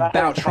she went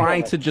about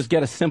trying to just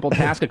get a simple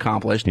task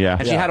accomplished. Yeah.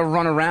 And she had to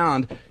run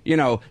around,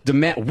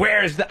 demand.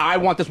 Where's the? I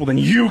want this. Well, then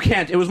you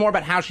can't. It was more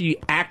about how she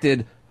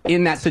acted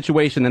in that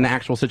situation than the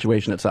actual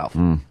situation itself.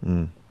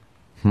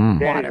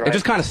 It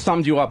just kind of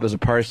summed you up as a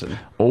person.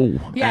 Oh.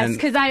 Yes,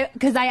 because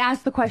I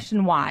asked the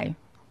question why.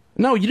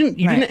 No, you didn't.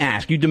 You didn't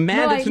ask. You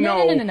demanded to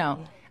know. No.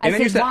 And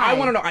then you said, why? "I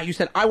want to know." You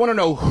said, "I want to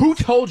know who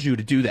told you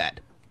to do that."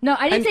 No,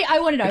 I didn't say I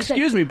want to know.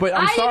 Excuse me, but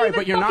I'm sorry,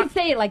 but you're not. I didn't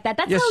even say it like that.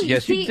 That's Yes, how you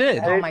yes, see. you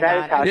did. Oh my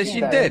God. Yes,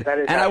 you did.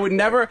 And I would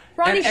never.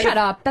 Ronnie, shut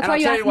up. That's why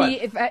you asked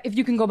me what. if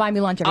you can go buy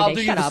me lunch every day. I'll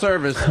do you Shut the up.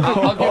 service.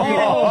 I'll give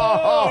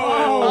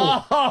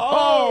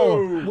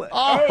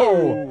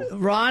you.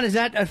 Ron, is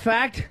that a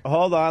fact?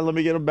 Hold on, let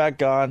me get him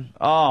back on.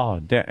 Oh,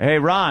 hey,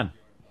 Ron.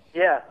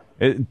 Yeah.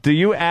 Do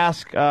you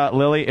ask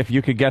Lily if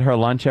you could get her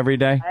lunch every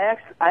day?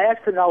 I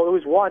asked her no, it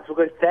was once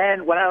because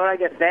Fan, when I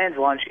get Fan's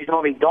lunch, she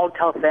told me don't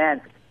tell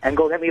Fan and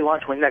go get me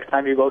lunch when next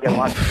time you go get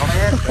lunch. Oh,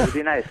 yeah, it would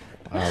be nice.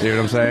 See what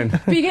I'm saying?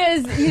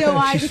 Because you know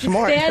why? She's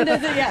smart. Stan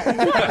doesn't. Yeah.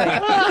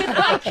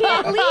 I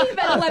can't leave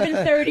at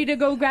 11:30 to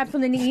go grab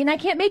something to eat, and I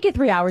can't make it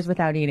 3 hours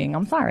without eating.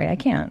 I'm sorry, I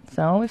can't.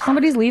 So if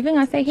somebody's leaving,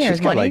 I say here's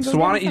money. So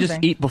why don't you just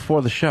eat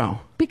before the show?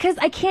 Because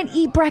I can't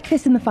eat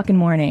breakfast in the fucking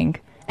morning.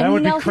 That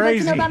would Anything be else you'd like to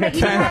crazy. know about my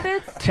eating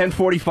habits?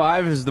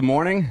 10:45 is the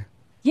morning.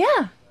 Yeah.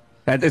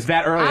 Is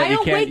that early? I that you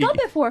don't can't wake up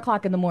at 4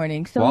 o'clock in the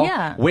morning, so well,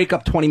 yeah. Wake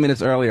up 20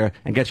 minutes earlier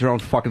and get your own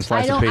fucking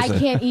slice of pizza. I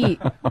can't eat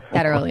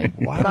that early.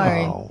 Wow.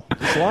 Sorry.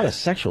 There's a lot of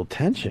sexual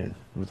tension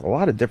with a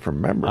lot of different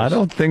members. I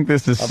don't think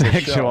this is Of the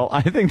sexual. show.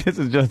 I think this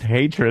is just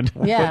hatred.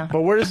 Yeah.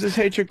 But where does this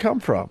hatred come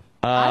from?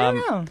 I don't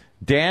know.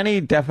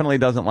 Danny definitely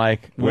doesn't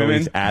like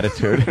Lily's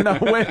attitude. No,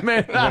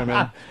 women.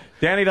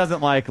 Danny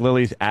doesn't like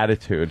Lily's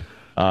attitude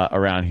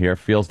around here.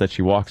 Feels that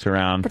she walks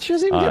around But she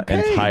doesn't even get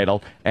paid.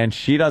 entitled. And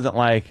she doesn't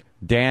like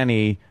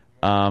Danny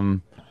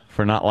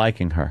for not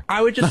liking her.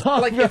 I would just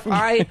like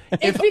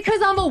It's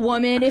because I'm a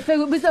woman. If it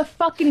was a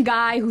fucking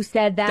guy who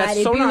said that, That's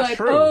it'd so be not like,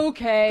 true.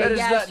 okay, That is-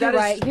 yes, that you're is-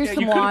 right. Here's yeah,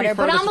 some you couldn't be water.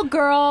 But further- I'm a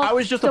girl. I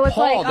was just so it's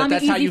appalled like, that I'm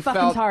that's an how easy you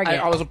fucking felt. target.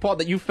 I was appalled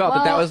that you felt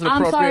well, that was an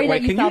I'm appropriate sorry way.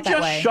 that you Can you felt that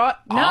just way. shut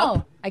up?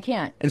 No, I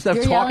can't. Instead of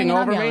You're talking yelling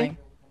and over I'm me? yelling.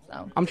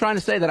 So. I'm trying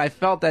to say that I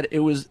felt that it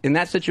was in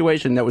that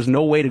situation there was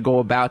no way to go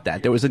about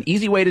that. There was an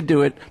easy way to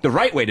do it, the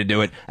right way to do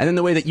it, and then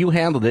the way that you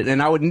handled it.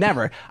 And I would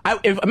never.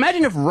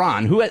 Imagine if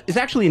Ron, who is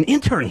actually an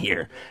intern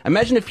here,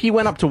 imagine if he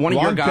went up to one of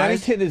your guys. Ron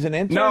Bennington is an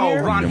intern No,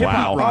 here? Ron, hip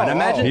hop Ron.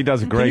 Imagine He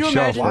does a great can you show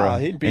imagine- for Wow,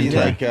 he'd be intern.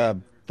 like a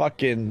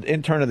fucking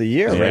intern of the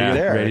year right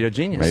there. Radio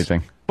genius.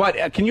 Amazing.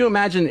 But can you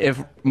imagine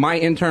if my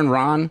intern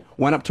Ron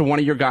went up to one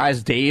of your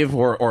guys, Dave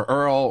or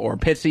Earl or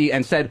Pitsy,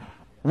 and said,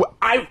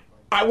 I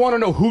want to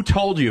know who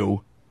told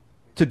you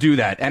to do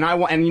that, and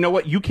you know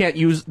what? You can't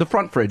use the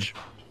front fridge.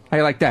 How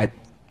you like that?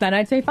 Then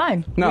I'd say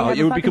fine. No, We have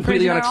it a would be fucking completely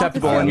fridge in our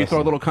unacceptable, office. and you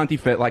throw a little cunty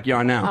fit like you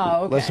are now.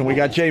 Oh, okay. Listen, we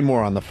got Jay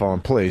Moore on the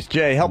phone, please.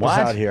 Jay, help us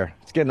What? out here.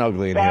 It's getting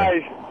ugly in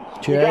Guys,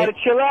 here. you gotta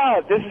chill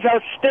out. This is how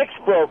Styx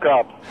broke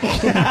up.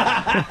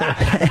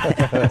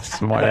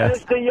 Smart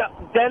ass.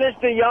 Dennis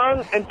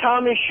DeYoung and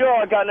Tommy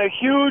Shaw got in a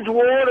huge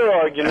water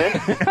argument.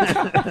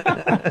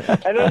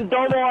 And then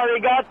Domo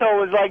Arigato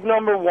was like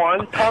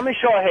 #1. Tommy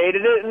Shaw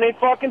hated it, and they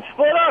fucking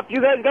split up.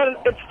 You guys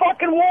it's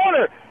fucking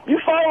water. You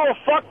follow a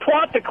fuck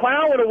twat the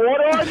clown with a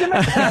water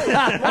argument?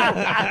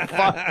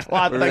 Fuck,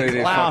 plot We the really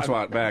need clown.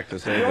 Foxtrot back to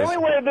say The this. only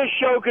way this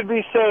show could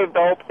be saved,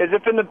 Hope, is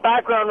if in the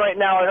background right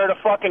now I heard a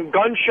fucking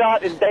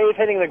gunshot and Dave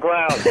hitting the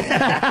ground.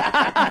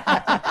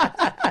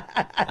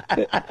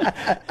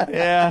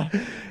 Yeah.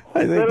 I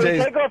think Lily,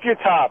 Jay's... take off your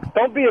top.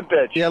 Don't be a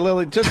bitch. Yeah,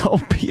 Lily, just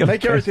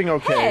make everything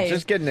okay. Hey.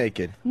 Just get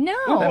naked. No.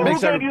 That Who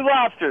makes gave you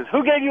lobsters?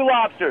 Who gave you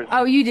lobsters?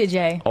 Oh, you did,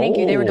 Jay. Thank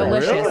you. They were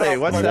delicious. Really?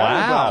 What's that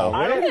Wow. about?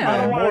 I don't, Wait a I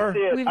don't minute. want to More, see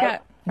it. We've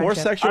got more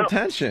friendship. sexual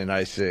tension,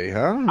 I see,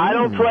 huh? I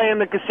don't play in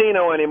the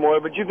casino anymore,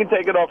 but you can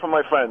take it off from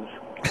my friends.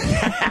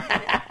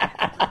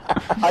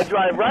 I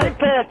drive right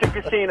past the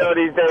casino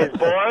these days,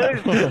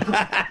 boys.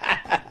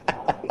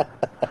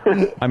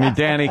 I mean,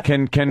 Danny,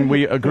 can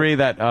we agree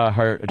that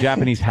her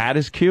Japanese hat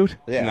is cute?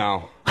 Yeah.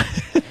 No.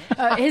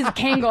 His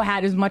Kango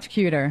hat is much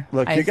cuter.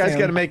 Look, I you guys assume.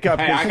 got to make up.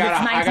 Hey, I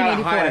got it's a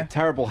 1984.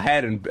 terrible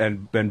head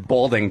and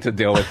balding to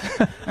deal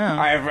with.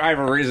 I have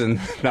a reason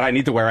that I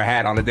need to wear a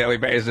hat on a daily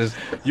basis.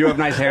 You have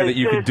nice hair that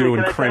you could do Seriously,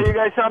 in can I crimp. tell you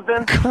guys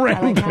something?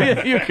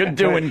 Crimp. You could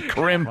do in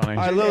crimp. All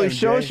right, Lily,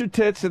 show us your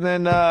tits and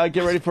then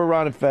get ready for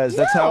Ron and Fez.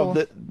 That's No.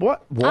 how.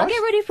 What? I'll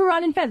get ready for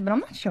Ron and Fez, but I'm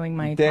not showing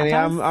my Danny,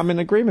 tatas. I'm in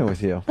agreement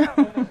with you.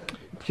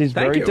 She's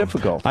Thank very you.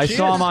 difficult. I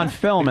saw them on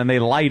film and they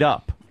light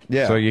up.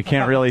 Yeah. So you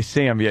can't really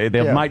see them. They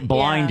Yeah. might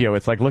blind Yeah. you.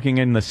 It's like looking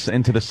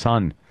into the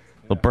sun.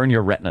 They'll burn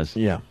your retinas.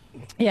 Yeah.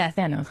 Yeah,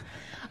 Thanos.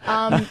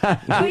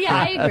 So yeah,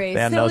 I agree.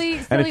 Than Silly,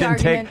 knows. And it silly didn't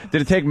argument.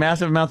 did it take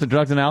massive amounts of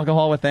drugs and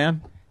alcohol with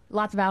Dan?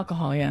 Lots of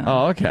alcohol, yeah.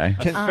 Oh, okay.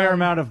 A fair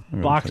amount of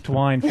boxed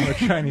wine from a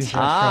Chinese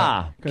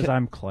Ah. restaurant. Because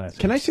I'm classy.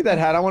 Can I see that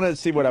hat? I want to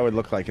see what I would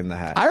look like in the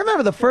hat. I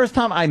remember the first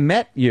time I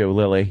met you,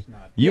 Lily.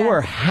 You Yeah.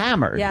 were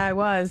hammered. Yeah, I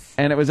was.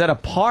 And it was at a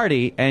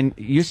party, and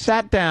you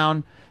sat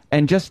down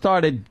and just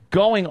started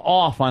going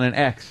off on an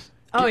ex.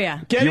 Oh,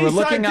 yeah. You were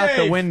looking out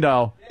the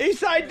window.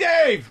 Eastside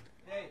Dave!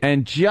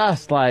 And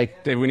just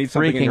like Dave, we need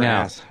something freaking in your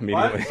out. ass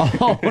immediately.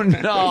 Oh, no.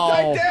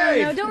 Eastside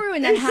Dave! No, don't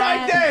ruin that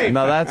hat. Eastside Dave!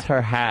 No, that's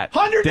her hat.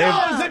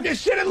 $100 if you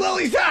shit in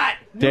Lily's hat!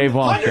 Dave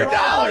won't. $100!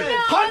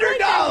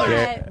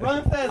 $100!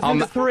 Ron Fez,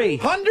 number 3.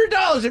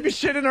 $100 if you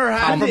shit in her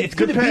hat. It's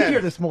good to be here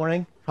this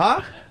morning.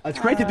 Huh? It's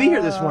great to be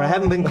here this morning. I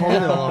haven't been called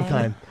in a long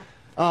time.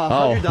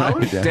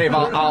 $100? Dave,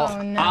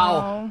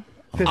 no.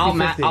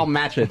 I'll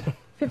match it.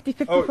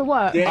 50-50 for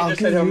what? Danny just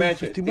said he'll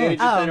match it. Danny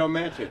just said he'll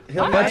match it.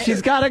 But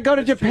she's got to go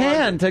to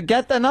Japan to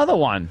get another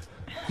one.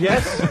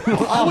 Yes?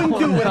 I wouldn't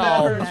do it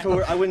without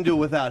her. I wouldn't do it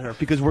without her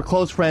because we're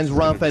close friends.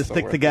 Ron Fez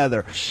stick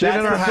together. Shit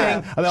in her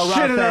hat. Shit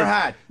in her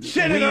hat.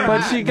 Shit in her hat.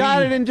 But she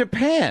got it in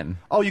Japan.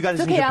 Oh, you got it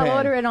It's in okay, Japan. I'll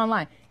order it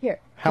online. Here.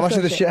 How much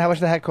did How much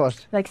did the hat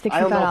cost? Like $65. I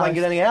don't know if I can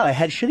get any out. I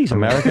had shitties.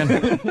 American?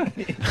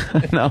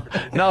 No,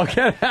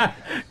 get out.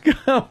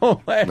 Go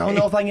away. I don't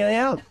know if I can get any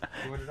out.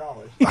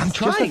 I'm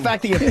trying. Just the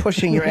fact that you're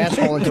pushing your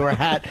asshole into her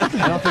hat,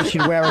 I don't think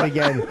she'd wear it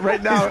again.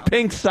 Right now.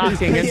 Pink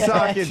stocking.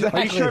 Yeah,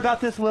 Exactly. Are you sure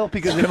about this, Will?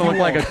 Because It's going to look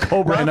like a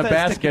cobra in a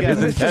basket.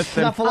 His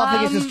intestine.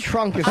 Snuffleupagus his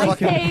trunk is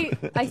fucking.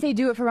 I say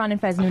do it for Ron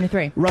and Fez, noon to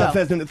 3. Ron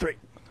Fez into 3.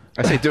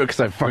 I say do it because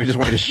I fucking just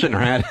wanted to shit in her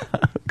head.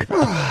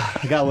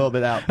 I got a little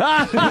bit out.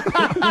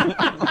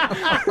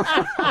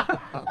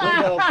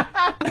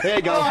 There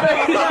you go. All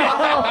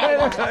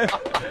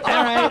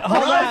right,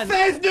 hold on.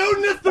 Fez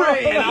noon to 3.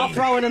 And I'll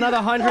throw in another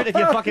 100 if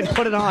you fucking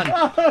put it on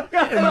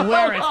and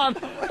wear it. Hold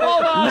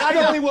on. Not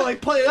only will I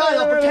put it on,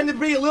 I'll pretend to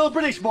be a little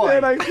British boy.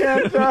 I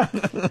can't.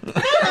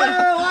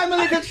 I'm a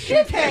little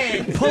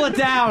shithead. Pull it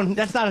down.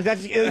 It's got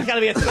to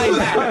be a tight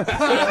hat.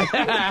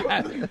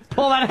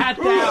 Pull that hat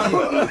down.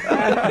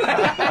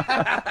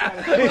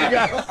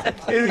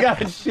 He's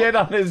got shit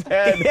on his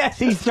head. Yes,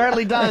 he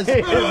certainly does. He's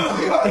a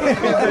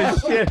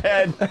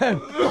shithead.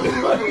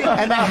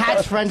 And the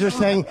hat's friends are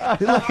saying,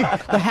 look,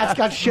 the hat's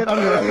got shit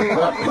under it.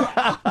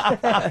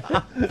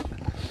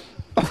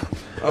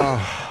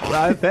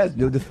 Ron Fez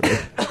noon to 3.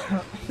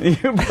 You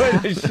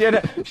put the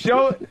shit.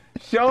 Show.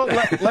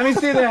 Let me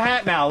see the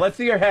hat now. Let's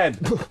see your head.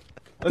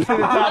 Let's see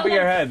the top of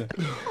your head.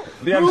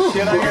 Do you have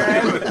shit on your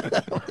head?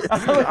 Look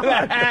at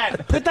that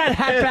hat. Put that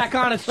hat back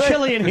on. It's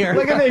chilly in here.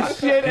 Look at this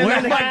shit in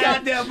Where's the my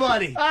hat. goddamn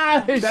money?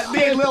 That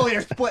Me and Lily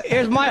are split.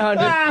 Here's my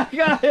 100.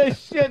 got his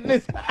shit in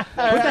his hat.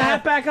 Put the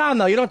hat back on,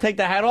 though. You don't take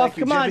the hat off.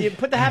 Come on, you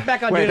put the hat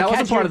back on. Wait, you're that gonna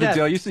wasn't catch part of the your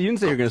deal. death. You didn't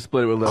say you were going to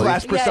split it with Lily.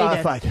 Class Yeah, he did.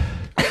 personified.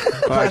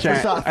 I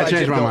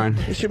changed my mind.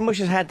 You should mush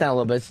his hat down a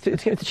little bit.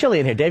 It's chilly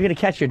in here, Dave. You're going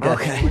to catch your death.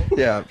 Okay.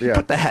 Yeah.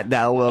 Put the hat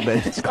down a little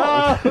bit. It's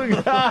cold.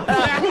 Oh,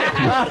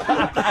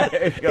 God.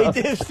 He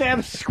did.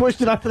 Sam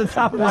squished it up to the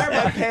top of his head. Why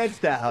are my pants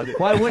down?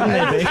 Why wouldn't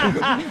they be?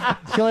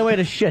 It's the only way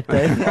to shit,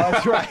 Dave.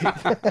 That's right.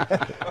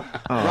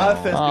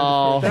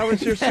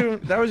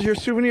 That was your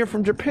souvenir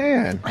from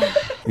Japan.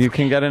 You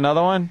can get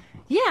another one?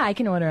 Yeah, I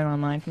can order it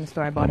online from the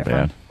store I bought it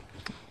Bad.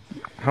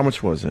 from. How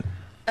much was it?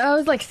 It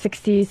was like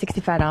 $60,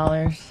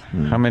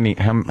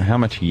 $65. How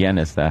much yen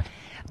is that?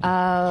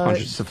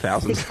 Hundreds of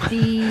thousands.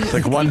 60, It's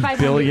like 1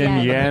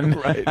 billion yen.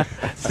 Right.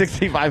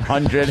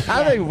 6,500.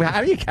 How do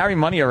you carry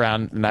money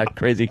around in that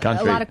crazy A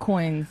country? lot of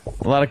coins.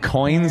 A lot of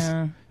coins.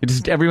 Yeah.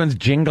 Everyone's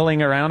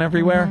jingling around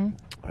everywhere.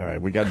 All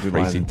right, we got to do the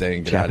Crazy last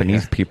thing. Get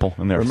Japanese out of people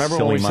and their here. Remember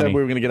silly when we money. said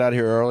we were going to get out of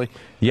here early?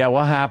 Yeah,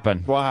 what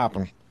happened? What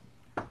happened?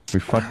 We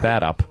fucked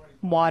that up.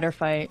 Water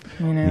fight,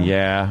 you know.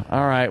 Yeah.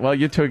 All right. Well,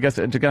 you two, I guess,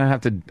 are going to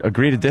have to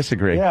agree to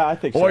disagree. Yeah, I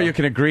think so. Or you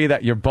can agree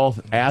that you're both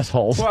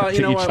assholes Well, to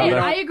you know each what, other.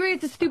 I agree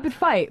it's a stupid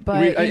fight,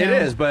 but It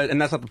is, and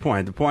that's not the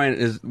point. The point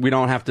is we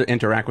don't have to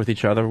interact with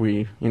each other.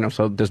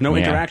 So there's no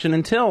Yeah. interaction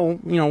until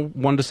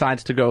one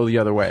decides to go the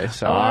other way.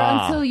 So or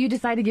until you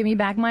decide to give me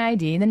back my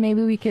ID, then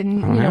maybe we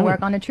can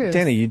work on a truce.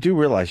 Danny, you do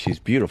realize she's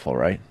beautiful,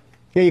 right?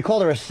 Yeah, you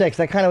called her a 6.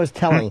 That kind of was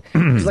telling.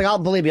 She's like, I'll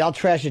believe you. I'll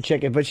trash a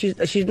chicken, but she's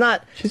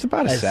not. She's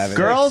about a 7.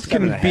 Girls like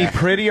 7 can and a be half.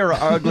 prettier or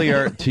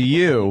uglier to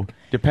you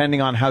depending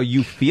on how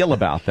you feel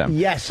about them.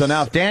 Yes. So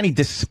now if Danny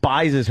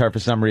despises her for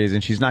some reason,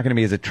 she's not going to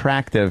be as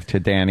attractive to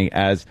Danny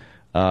as,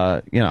 Maybe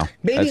as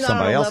not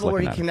somebody on a else level where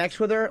looking he at her. connects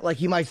with her. Like,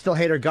 he might still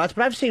hate her guts,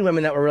 but I've seen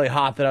women that were really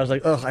hot that I was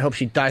like, ugh, I hope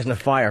she dies in the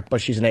fire,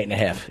 but she's an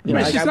 8.5. I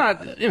mean, she's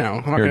not. I'm not You're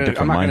a going different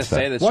to mindset.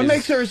 say that. What she's,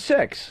 makes her a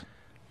 6?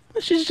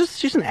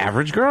 She's an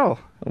average girl.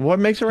 What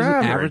makes her She's an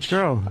average? average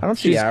girl. I don't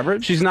see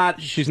average. She's not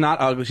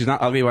ugly. She's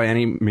not ugly by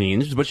any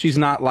means, but she's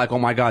not like, oh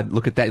my god,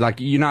 look at that. Like,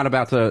 you're not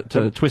about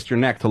to twist your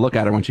neck to look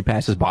at her when she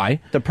passes by.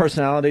 The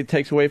personality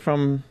takes away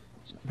from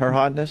her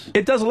hotness?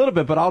 It does a little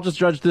bit, but I'll just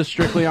judge this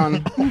strictly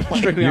on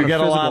strictly on You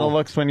get a lot physical. of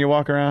looks when you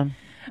walk around?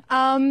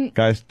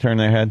 Guys turn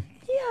their head?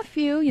 Yeah, a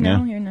few,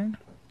 Yeah. here and there.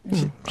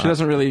 She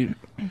doesn't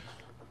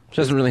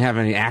really have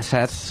any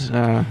assets.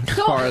 As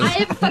So far as, I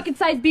have a fucking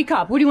size B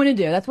cup. What do you want to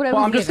do? That's what I was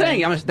well, I'm just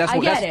given. saying. I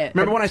get it.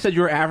 Remember when I said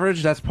you were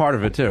average? That's part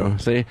of it too.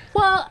 See,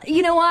 Well,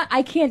 you know what?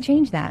 I can't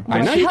change that.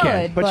 I know I you could,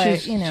 can, but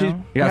she's- you know. she-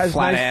 you got Has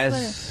flat nice-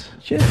 ass.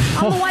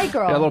 I'm a white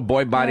girl. Yeah, a little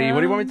boy body.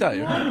 What do you want me to tell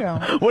you? White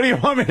girl. What do you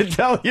want me to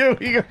tell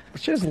you?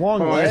 She has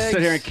long I'm gonna legs.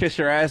 sit here and kiss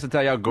your ass and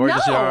tell you how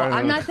gorgeous you No, are.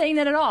 I'm not saying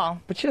that at all.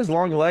 But she has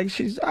long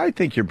legs. I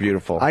think you're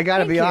beautiful. I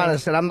gotta Thank be you.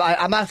 honest, and I'm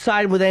not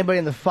siding with anybody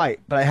in the fight,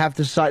 but I have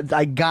to side.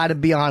 I gotta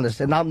be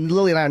honest, and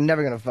Lily and I are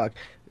never gonna fuck.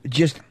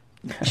 Just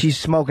she's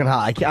smoking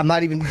hot. I'm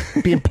not even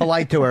being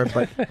polite to her,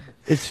 but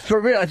it's for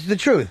real. It's the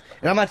truth,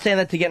 and I'm not saying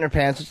that to get in her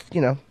pants. It's,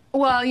 you know.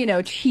 Well,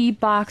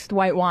 cheap boxed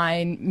white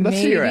wine Let's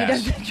see maybe your ass.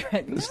 doesn't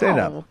trend. Stand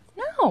up.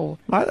 No.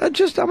 I want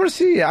to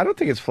see you. I don't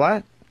think it's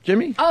flat.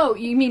 Jimmy? Oh,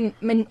 you mean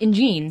in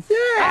jeans? Yeah.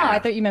 Oh, I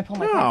thought you meant pull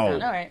my No. pants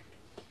down. All right.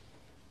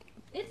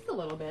 It's a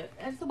little bit.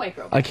 It's the white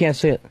girl. I can't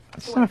see it.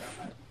 It's not.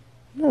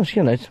 No,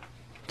 she's nice.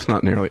 It's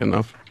not nearly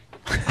enough.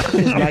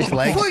 Nice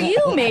legs. For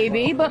you,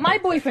 maybe, but my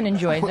boyfriend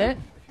enjoys it.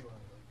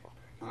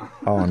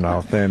 Oh,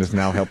 no. Than is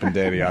now helping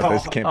Daddy out.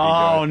 This can't be good.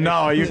 Oh, no.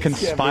 Are you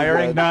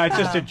conspiring? No, it's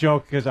just a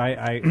joke because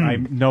I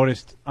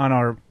noticed on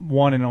our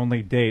one and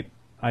only date,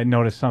 I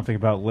noticed something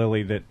about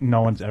Lily that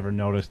no one's ever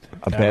noticed.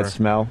 A bad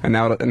smell? And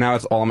now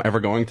it's all I'm ever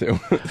going to.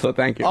 So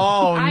thank you.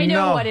 Oh, I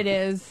know no. what it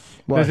is.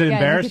 Does it Yeah,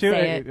 embarrass you? you?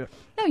 Can say it.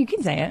 No, you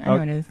can say it. I know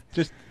what it is.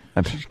 Just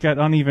she's got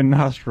uneven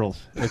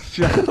nostrils. It's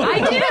just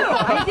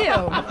I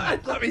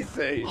do. Let me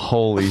see.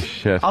 Holy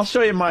shit. I'll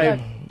show you my Yeah.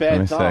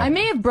 bad I thumb.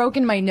 may have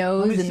broken my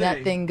nose and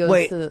that thing goes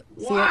Wait. to...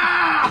 See it?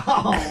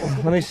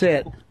 Let me see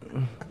it.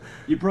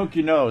 You broke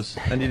your nose,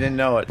 and you didn't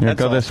know it.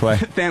 Go this way.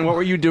 Dan, what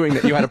were you doing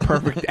that you had a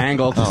perfect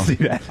angle to see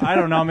that? I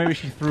don't know. Maybe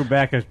she threw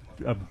back a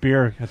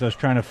beer as I was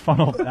trying to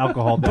funnel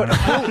alcohol down her.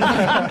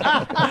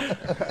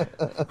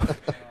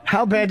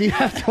 How bad do you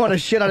have to want to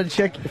shit on a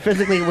chick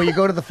physically where you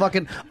go to the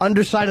fucking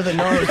underside of the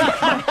nose?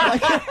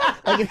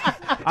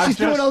 She's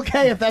doing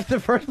okay if that's the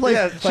first place.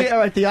 Yeah, all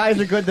right, the eyes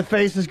are good, the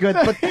face is good,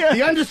 but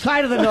the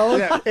underside of the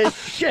nose is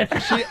shit.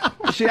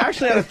 She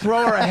actually had to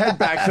throw her head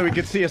back so we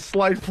could see a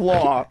slight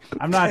flaw.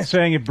 I'm not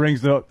saying it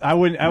brings the. I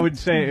would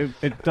say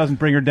it doesn't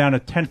bring her down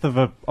 1/10 of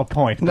a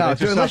point. but No,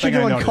 it's just unless you're something I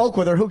doing noticed. coke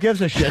with her, who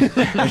gives a shit?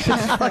 It's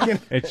just fucking.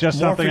 It's just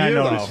More something for I you,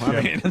 noticed. though. yeah.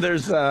 I mean,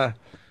 there's a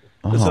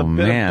Oh,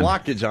 bit man. of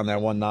blockage on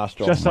that one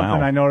nostril. Just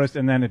something I noticed,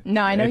 and then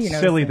No, I know it's you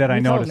noticed silly it. that I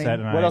You told noticed me. that.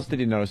 And What else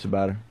did you notice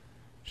about her?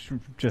 She's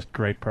just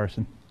great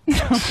person.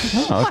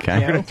 Oh, okay.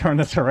 I'm gonna turn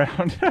this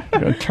around.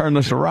 Gonna turn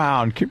this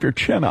around. Keep your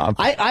chin up.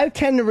 I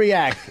tend to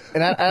react,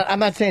 and I'm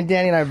not saying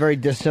Danny and I are very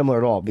dissimilar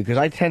at all, because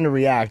I tend to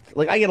react.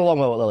 Like, I get along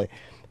well with Lily,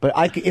 but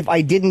if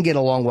I didn't get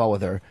along well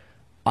with her,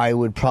 I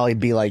would probably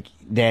be like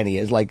Danny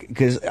is, like,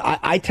 because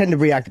I tend to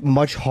react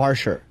much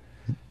harsher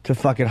to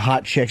fucking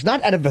hot chicks.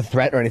 Not out of a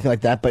threat or anything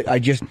like that, but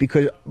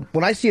because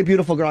when I see a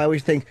beautiful girl, I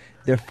always think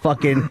they're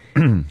fucking,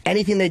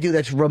 anything they do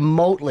that's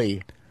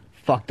remotely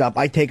fucked up,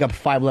 I take up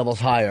 5 levels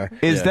higher.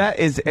 Is that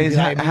Because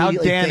I how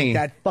immediately Danny? think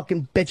that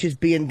fucking bitch is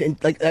being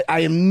like. I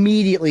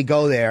immediately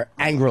go there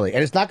angrily,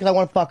 and it's not because I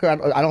want to fuck her.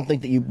 I don't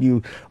think that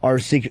you are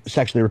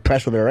sexually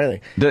repressed with her or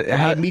anything.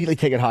 I immediately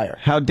take it higher.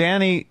 How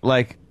Danny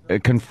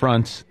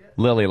confronts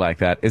Lily like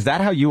that? Is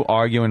that how you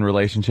argue in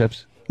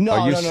relationships? No,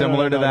 Are you no, no,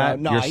 similar no, to that?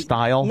 no, Your I-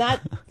 style?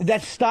 Not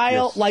that style.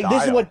 Your Like, this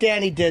is style. what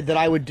Danny did that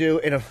I would do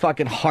in a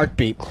fucking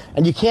heartbeat.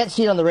 And you can't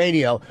see it on the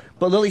radio,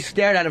 but Lily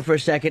stared at him for a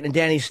second, and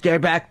Danny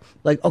stared back,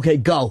 like, okay,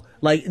 go.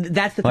 Like,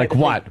 that's the type Like of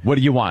what? thing. What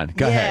do you want?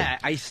 Go Yeah, ahead.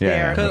 I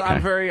stare. Because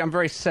Okay. I'm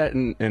very set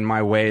in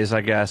my ways,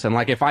 I guess. And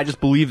like, if I just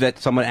believe that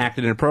someone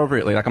acted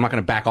inappropriately, like, I'm not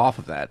going to back off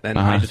of that. And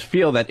I just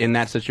feel that in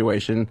that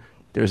situation,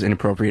 there's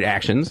inappropriate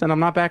actions, and I'm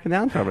not backing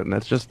down from it. And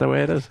that's just the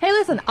way it is. Hey,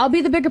 listen, I'll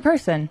be the bigger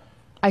person.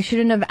 I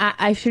shouldn't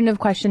have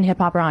questioned Hip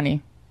Hop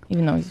Ronnie,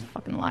 even though he's a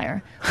fucking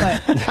liar.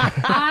 But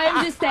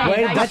I'm just saying.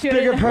 Wait, I that's shouldn't-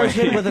 bigger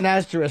person with an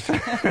asterisk.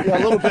 Yeah,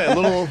 a little bit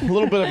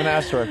of an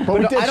asterisk. But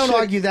we did I don't shit-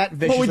 argue that But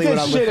viciously we did when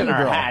I'm shit with in a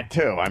our girl. hat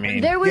too. I mean,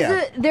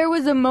 There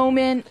was a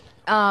moment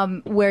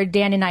where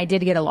Dan and I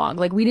did get along.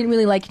 Like, we didn't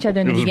really like each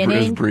other in the It was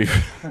beginning.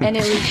 brief. And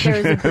there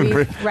was a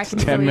brief reconciliation.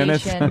 10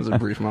 minutes. It was a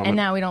brief moment. And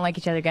now we don't like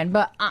each other again.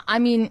 But I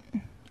mean,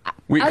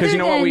 Because other you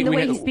know what? than We, the we,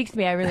 way he speaks to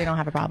me, I really don't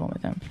have a problem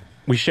with him.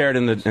 we shared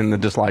in the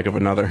dislike of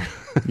another.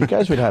 you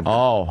guys would have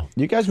Oh,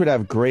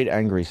 great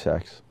angry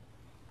sex.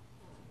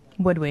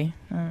 Would we?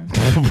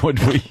 would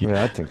we?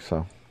 Yeah, I think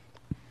so.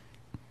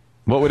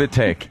 What would it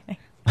take?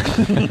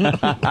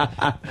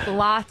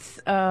 Lots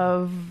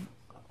of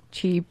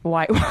cheap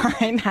white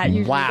wine. That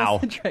usually Wow.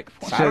 does the trick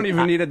for me. I don't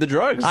even need the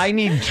drugs. I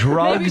need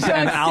drugs Maybe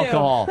and drugs, too.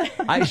 alcohol.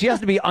 She has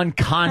to be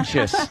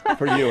unconscious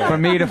for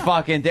me to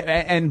fucking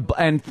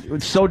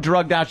and so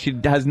drugged out she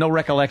has no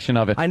recollection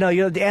of it. I know.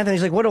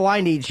 Anthony's like, what do I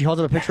need? She holds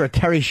up a picture of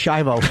Terry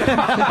Schiavo.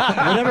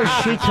 Whatever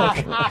she took.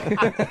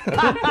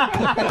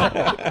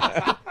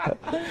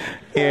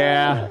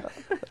 Yeah.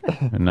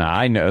 No,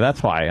 I know.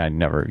 That's why I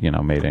never,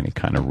 made any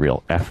kind of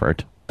real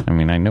effort. I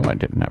mean, I knew I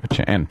didn't have a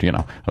chance. And,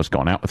 I was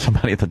going out with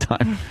somebody at the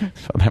time.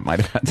 So that might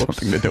have had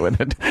something to do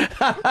with it.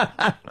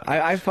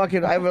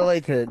 I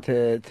relate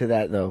to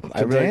that though.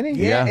 I really, Danny?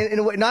 Yeah, Yeah. And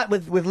a way- not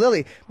with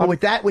Lily, but with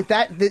that,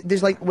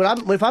 there's like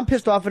if I'm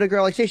pissed off at a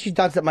girl, like say she's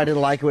done something I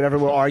didn't like or whatever,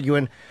 we're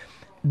arguing.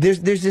 There's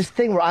this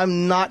thing where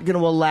I'm not going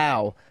to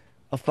allow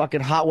a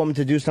fucking hot woman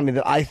to do something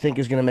that I think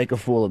is going to make a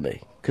fool of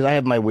me. Because I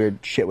have my weird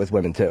shit with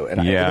women, too.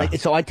 And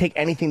so I take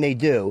anything they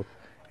do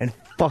and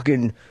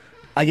fucking...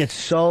 I get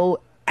so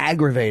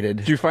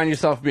aggravated. Do you find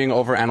yourself being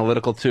over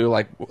analytical too?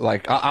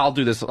 Like I'll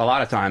do this a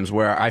lot of times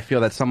where I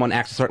feel that someone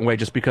acts a certain way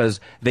just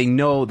because they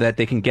know that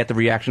they can get the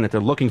reaction that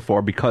they're looking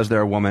for because they're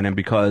a woman and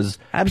because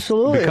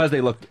they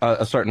look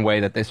a certain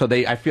way that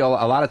I feel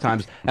a lot of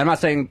times. And I'm not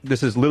saying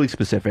this is Lily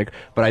specific,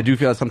 but I do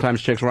feel that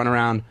sometimes chicks run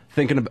around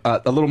thinking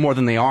a little more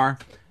than they are,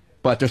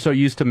 but they're so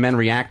used to men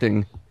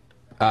reacting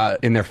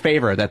in their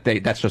favor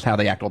that's just how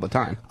they act all the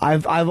time.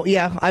 I've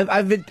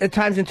at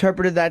times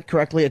interpreted that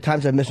correctly. At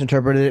times I've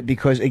misinterpreted it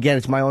because again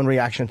it's my own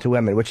reaction to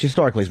women, which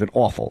historically has been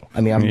awful.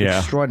 I mean, I'm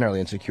extraordinarily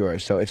insecure.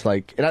 So it's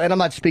like, and I'm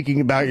not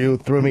speaking about you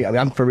through me. I mean,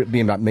 I'm for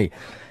being about me,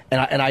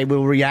 and I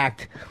will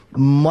react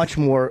much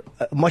more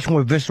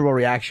visceral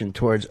reaction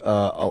towards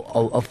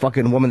a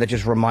fucking woman that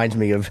just reminds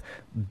me of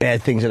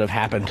bad things that have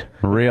happened.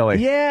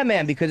 Really? Yeah,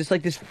 man. Because it's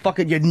like this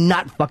fucking you're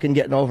not fucking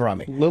getting over on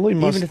me. Lily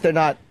must, even if they're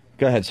not.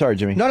 Go ahead. Sorry,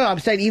 Jimmy. No, I'm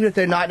saying even if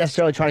they're not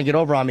necessarily trying to get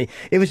over on me,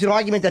 if it's an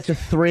argument that's a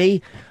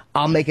 3,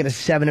 I'll make it a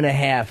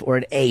 7.5 or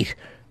an 8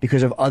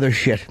 because of other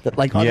shit,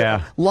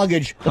 other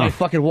luggage that I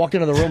fucking walked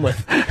into the room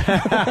with. But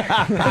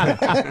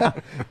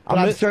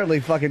I'm certainly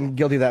fucking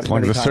guilty of that. As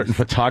long as a certain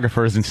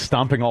photographer isn't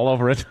stomping all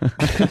over it.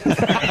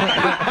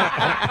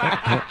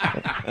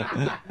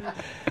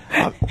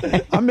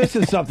 I'm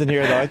missing something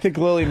here, though. I think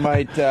Lily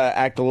might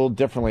act a little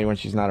differently when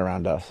she's not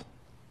around us.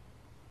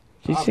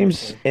 She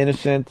seems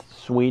innocent,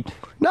 sweet.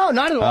 No,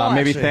 not at all.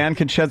 Maybe Than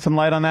could shed some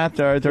light on that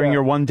during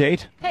your one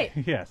date? Hey.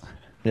 Yes.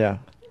 Yeah.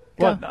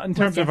 Well, in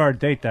terms of our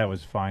date, that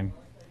was fine.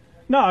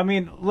 No, I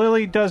mean,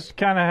 Lily does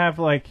kind of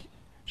have,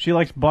 she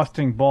likes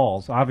busting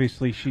balls.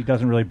 Obviously, she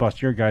doesn't really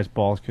bust your guys'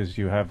 balls because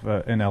you have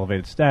an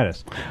elevated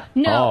status.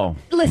 No,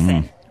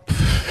 listen.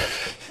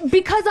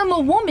 Because I'm a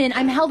woman,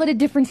 I'm held at a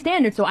different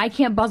standard, so I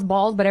can't bust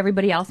balls, but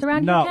everybody else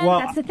around here can.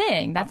 That's the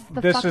thing. That's the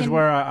this fucking is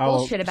where I'll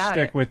bullshit about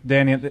stick it. with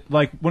Danny.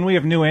 Like, when we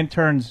have new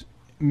interns,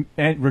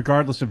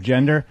 regardless of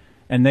gender,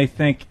 and they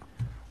think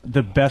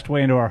the best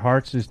way into our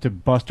hearts is to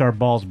bust our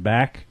balls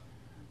back,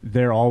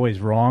 they're always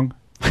wrong.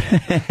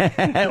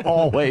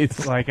 Always.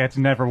 It's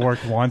never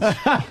worked once.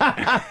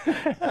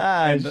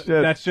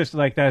 That's just,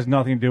 that has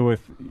nothing to do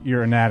with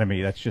your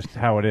anatomy. That's just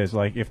how it is.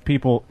 If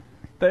people...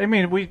 I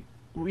mean,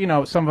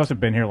 some of us have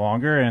been here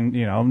longer,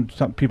 and,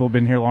 some people have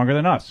been here longer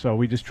than us, so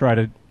we just try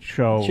to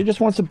show... She just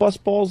wants to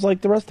bust balls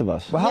like the rest of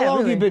us. Well, how long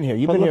have you been here?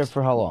 You've been here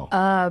for how long?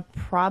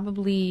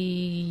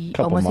 Probably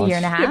Couple almost months. a year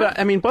and a half. Yeah, but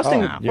I mean,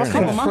 busting No.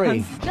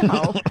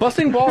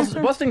 busting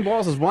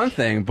balls is one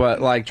thing,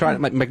 but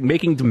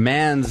making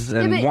demands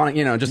and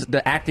wanting, just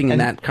the acting in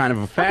that kind of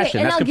a fashion,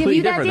 and that's I'll give completely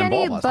you that, different Danny,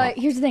 than ball busting.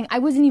 but here's the thing: I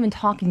wasn't even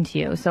talking to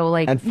you, so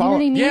you know what I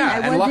mean?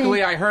 Yeah, and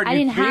luckily I heard you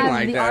didn't being have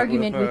like the that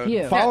argument with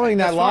you. Following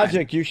that that's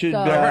logic,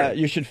 fine.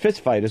 you should fist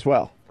fight as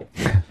well.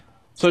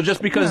 So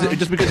just because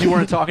you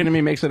weren't talking to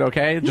me makes it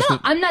okay?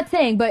 I'm not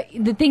saying, but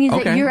the thing is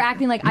that you're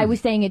acting like I was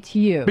saying it to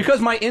you.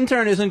 Because my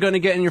intern isn't going to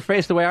get in your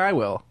face the way I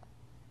will.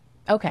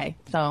 Okay,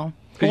 so...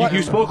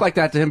 You spoke like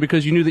that to him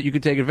because you knew that you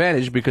could take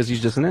advantage because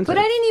he's just an intern. But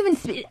I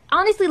didn't even...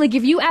 Honestly,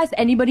 if you asked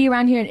anybody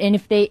around here, and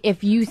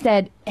if you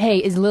said, hey,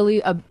 is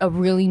Lily a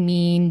really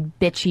mean,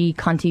 bitchy,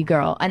 cunty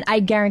girl? And I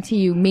guarantee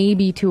you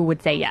maybe 2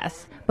 would say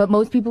yes. But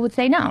most people would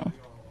say no.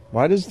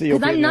 Why does the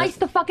Because I'm nice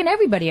to fucking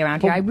everybody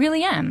around here. I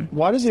really am.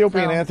 Why does the Opie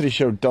and Anthony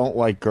show don't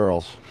like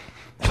girls?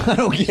 I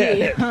don't get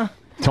it.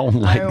 Don't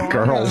like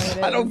girls.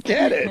 I don't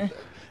get it.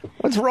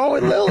 What's wrong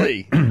with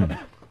Lily?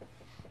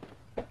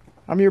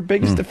 I'm your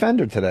biggest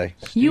defender today.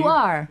 You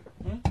are.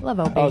 Love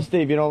Opie. Oh,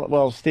 Steve,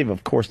 Steve,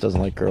 of course, doesn't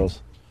like girls.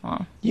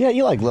 Oh. Yeah,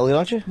 you like Lily,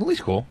 don't you?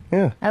 Lily's cool.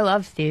 Yeah. I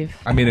love Steve.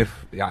 I mean,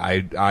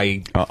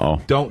 I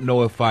don't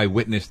know if I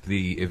witnessed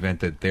the event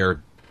that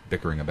they're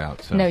bickering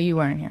about. So No, you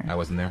weren't here. I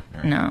wasn't there?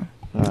 All right. No.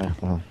 All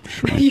right, well.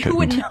 You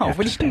would know.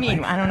 What do you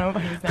mean? I don't know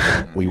what he's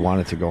saying. We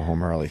wanted to go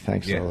home early.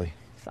 Thanks, Lily.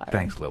 Sorry.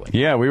 Thanks, Lily.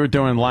 Yeah, we were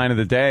doing line of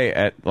the day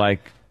at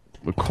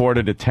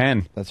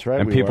 9:45. That's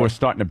right. And we people were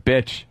starting to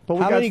bitch. But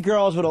How many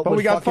girls would? But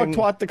we got fucking...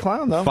 fuck twat the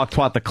clown though. Fuck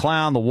twat the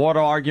clown, the water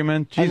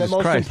argument. Jesus and the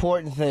most Christ.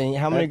 important thing: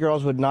 how many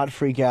girls would not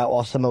freak out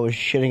while someone was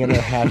shitting in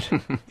their hat?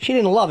 She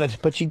didn't love it,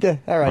 but she did.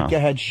 All right, go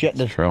ahead, shit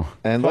in it. True.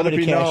 And let it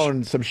be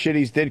known, some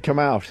shitties did come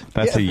out.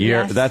 That's a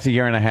year. Yes. That's a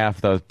year and a half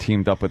though.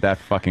 Teamed up with that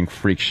fucking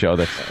freak show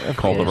that's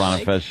called the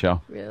Ron Fez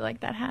show. Really like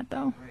that hat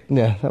though.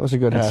 Yeah, that was a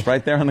good hat. It's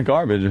right there in the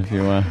garbage if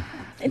you.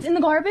 It's in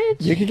the garbage?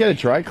 You could get it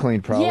dry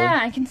cleaned, probably. Yeah,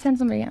 I can send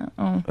somebody out.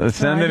 Oh.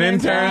 Send an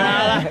intern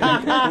out.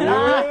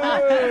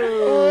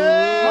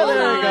 Oh,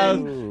 there he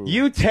goes.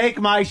 You take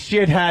my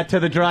shit hat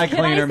to the dry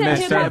cleaner,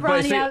 mister.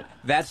 But see,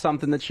 that's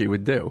something that she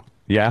would do.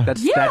 Yeah?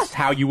 That's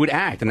how you would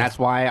act, and that's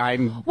why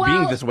I'm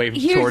being this way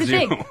here's towards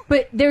the you. thing.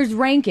 But there's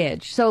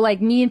rankage. So,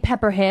 me and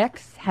Pepper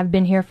Hicks have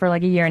been here for a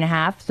year and a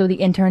half, so the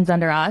interns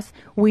under us,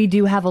 we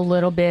do have a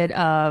little bit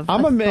of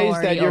I'm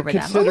amazed that you're over them.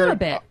 A considered. little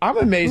bit. I'm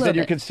amazed that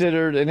you're bit.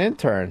 considered an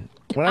intern.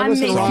 When I I'm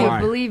listen to amazed Ron,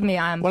 too. Believe me,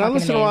 I'm when I fucking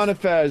listen to Ron amazed. and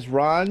Fez,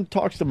 Ron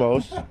talks the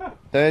most,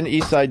 then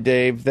Eastside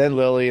Dave, then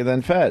Lily, and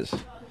then Fez.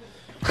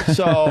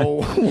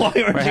 So why aren't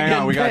you Hang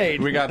on, getting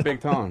paid? we got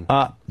Big Tone.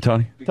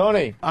 Tony.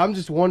 Tony. I'm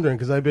just wondering,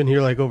 because I've been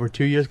here like over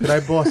 2 years, could I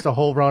boss the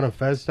whole Ron and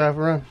Fez staff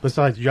around,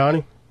 besides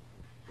Johnny?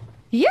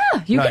 Yeah,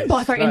 you Nice, can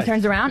boss our nice.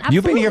 interns around. Absolutely.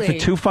 You've been here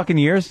for 2 fucking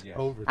years?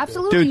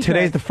 Absolutely. Dude, you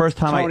today's could. the first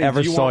time Tony, I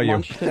ever do you saw want you.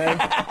 lunch today?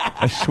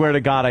 I swear to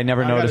God, I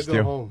never noticed I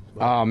gotta go you. home.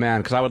 Oh,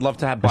 man, because I would love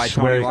to have buy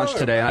swear- Tony lunch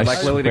today, and I'd I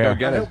like Lily to swear. go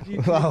get I it. helped you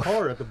to the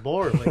car at the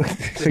bar.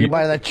 Like, So you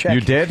buy that check. You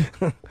did?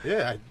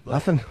 yeah, I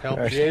Nothing.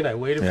 helped you in. I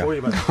waited for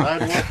you by the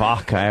sidewalk.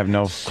 Fuck, I have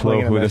no clue Swing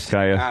and a who miss. this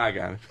guy is. I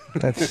got it.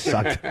 That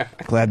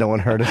sucked. Glad no one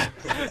heard us.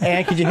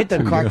 And could you hit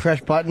the car crash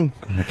button?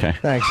 Okay.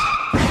 Thanks.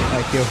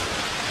 Thank you.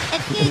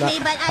 Excuse me,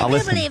 but I do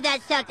listen. believe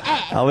that sucked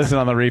ass. I'll listen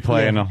on the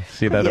replay and I'll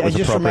see that it Yeah, was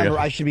just appropriate. remember,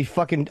 I should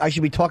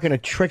be talking to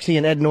Trixie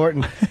and Ed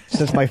Norton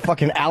since my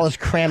fucking Alice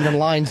crammed in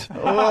lines.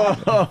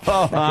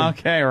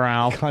 Okay,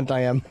 Ralph. Cunt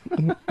I am.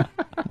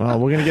 Well,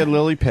 we're gonna get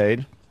Lily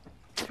paid.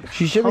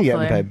 She should be getting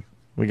Hopefully. paid.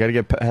 We got to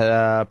get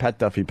Pat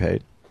Duffy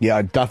paid.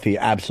 Yeah, Duffy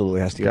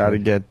absolutely has to Got to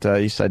get paid.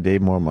 get Eastside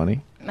Dave more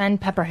money. And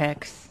Pepper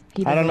Hicks.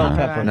 He I don't does know not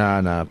Pepper.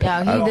 run. No.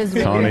 Yeah, he does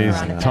really Tony's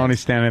run it. Tony's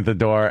standing at the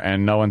door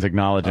and no one's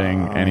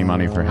acknowledging any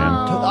money for him.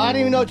 I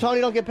didn't even know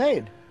Tony don't get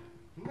paid.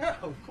 No,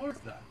 of course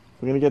not.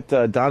 We're gonna get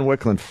Don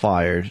Wickland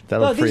fired.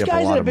 That'll No, free these up a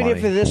guys lot that have of been money.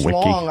 here for this Wiki.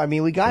 long, I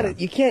mean, we got it.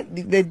 You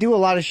can't. They do a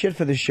lot of shit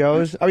for the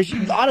shows. I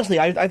mean, honestly,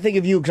 I think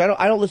of you because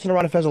I don't listen to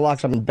Ron and Fez a lot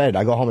 'cause I'm in bed.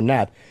 I go home and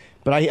nap.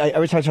 But I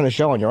every time I turn the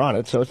show on, you're on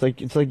it. So it's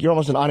like you're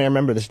almost an on-air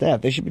member of the staff.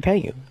 They should be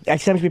paying you.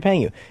 XM should be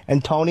paying you.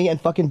 And Tony and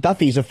fucking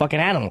Duffy's a fucking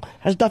animal.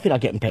 How's Duffy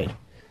not getting paid?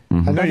 I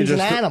know Duffy's you're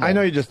an just. animal. I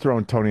know you're just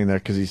throwing Tony in there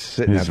because he's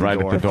sitting He's at the right at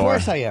door. the Of door.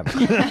 course I am.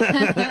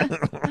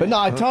 But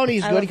no,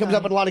 Tony's good. He comes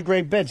up with a lot of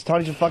great bits.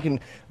 Tony's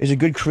is a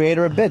good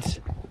creator of bits.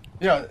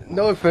 Yeah,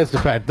 no offense to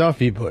Pat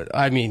Duffy, but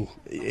I mean,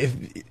 if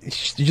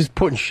you're just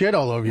putting shit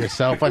all over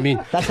yourself, I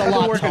mean, That's a I've been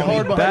lot, working Tony.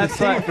 hard behind That's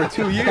the like- scenes for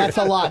 2 years. That's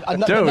a lot.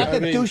 Not Dude, that I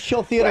mean- Douche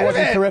Chill Theater Wait a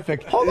wasn't minute.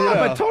 terrific. Hold on,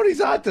 Yeah. but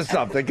Tony's onto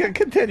something.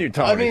 Continue,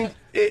 Tony. I mean,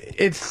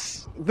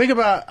 it's think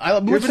about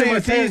I'm you're living in saying my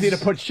it's easy to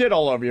parents' put shit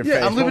all over your face.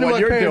 yeah, I'm living but in what my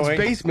you're parents' doing,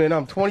 basement.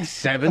 I'm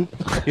 27.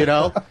 You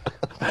know,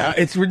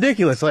 it's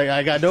ridiculous. Like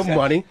I got no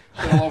money.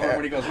 All over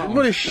when he goes home.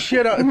 Put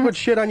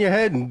shit on your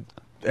head and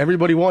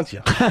everybody wants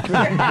you.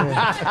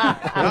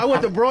 I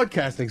went to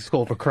broadcasting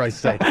school, for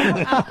Christ's sake.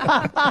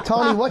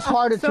 Tony, what's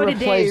harder So to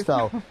did replace, Dave.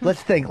 though?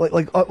 Let's think.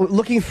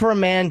 Looking for a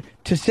man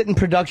to sit in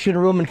production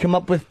room and come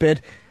up with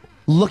bit.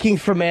 Looking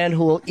for a man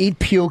who will eat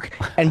puke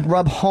and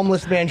rub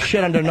homeless man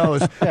shit on their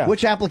nose. Yeah.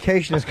 Which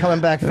application is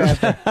coming back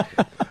faster?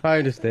 I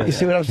understand. You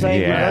see what I'm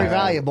saying? Yeah. You're very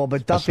valuable,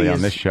 but Especially Duffy on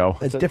is this show.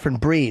 It's a different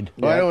breed.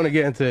 Well, I don't want to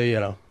get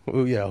into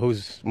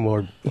who's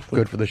more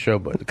good for the show,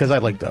 but because I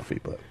like Duffy,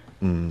 but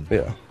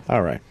yeah.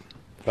 all right.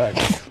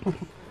 Thanks.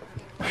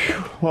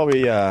 Well,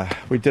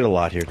 we did a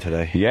lot here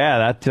today.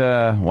 Yeah,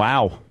 that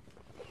wow.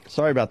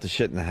 Sorry about the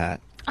shit in the hat.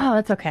 Oh,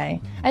 that's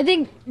okay. I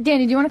think,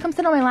 Danny, do you want to come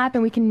sit on my lap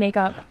and we can make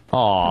up?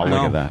 Oh,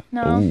 look at that.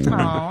 No? Oh,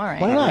 all right.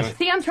 Why not?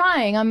 See, I'm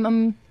trying.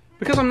 I'm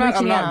Because I'm not.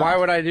 Reaching out. Why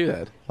would I do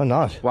that? Why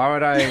not? Why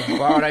would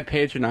I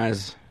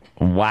patronize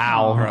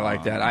Wow. her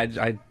like that?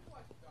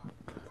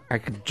 I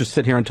could just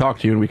sit here and talk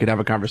to you, and we could have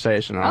a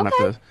conversation. I don't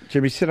Okay. have to.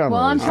 Jimmy, sit on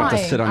well, the I'm list. have to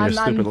trying. sit on your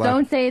stupid lap.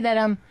 Don't say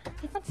that.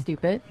 It's not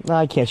stupid. No,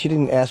 I can't. She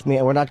didn't ask me,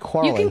 and we're not You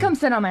quarreling. can come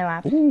sit on my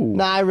lap.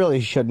 No, I really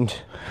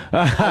shouldn't.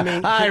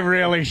 I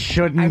really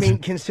shouldn't. I mean,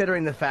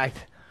 considering the fact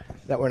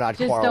that we're not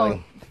Just quarreling.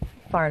 don't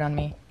fart on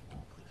me.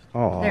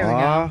 Aw. There we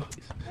go.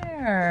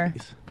 There.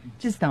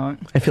 Just don't.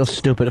 I feel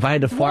stupid. If I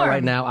had to fart Warm.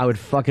 right now, I'd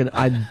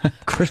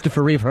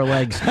Christopher Reeve her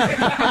legs.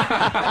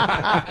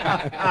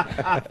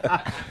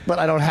 But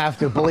I don't have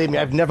to. Believe me,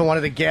 I've never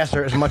wanted to gas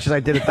her as much as I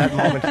did at that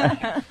moment.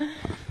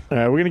 All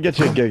right, we're gonna get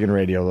you a gig in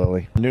radio,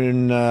 Lily.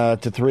 Noon to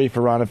 3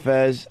 for Ron and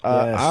Fez.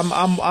 Yes.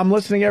 I'm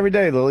listening every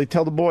day, Lily.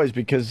 Tell the boys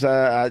because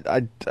I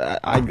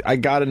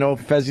gotta know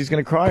if Fezzy's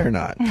gonna cry or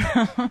not.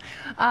 Ronnie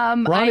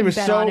I was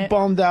bet so on it.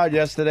 bummed out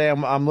yesterday.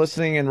 I'm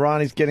listening, and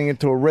Ronnie's getting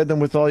into a rhythm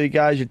with all you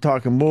guys. You're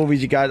talking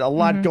movies. You got a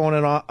lot going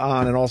on,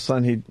 and all of a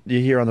sudden you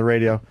hear on the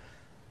radio,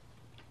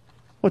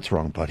 "What's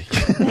wrong, buddy?"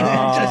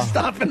 Just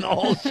stopping the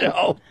whole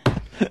show.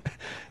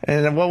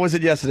 And then what was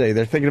it yesterday?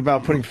 They're thinking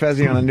about putting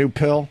Fezzy on a new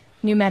pill.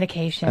 New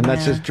medication. And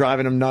that's yeah. just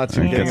driving him nuts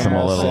and getting Gets him him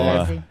a all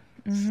little sad.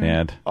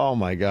 sad. Oh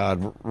my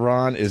God,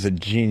 Ron is a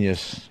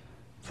genius.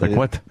 Like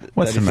what's that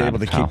the he's matter, able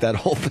to pal? keep that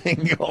whole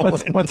thing going.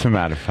 What's the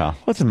matter, pal?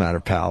 What's the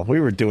matter, pal? We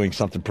were doing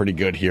something pretty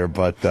good here,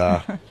 but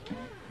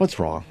what's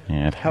wrong?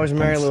 Yeah, it How was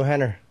Mary happens. Lou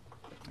Henner?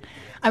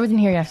 I wasn't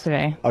here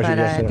yesterday, Oh, she but was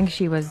I yesterday. think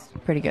she was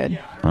pretty good.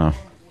 Oh.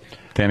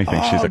 Danny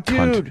thinks she's a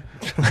cunt.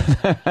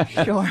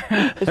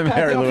 Sure.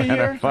 Mary Lou Duffy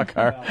Henner, here? fuck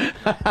her.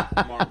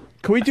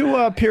 Can we do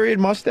a period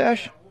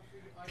mustache?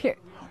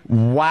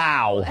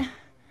 Wow.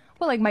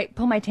 Well, like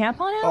pull my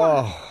tampon out?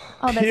 Oh,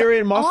 that's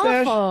period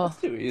mustache?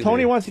 awful.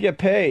 Tony wants to get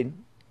paid.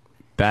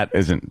 That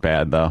isn't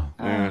bad though.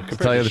 To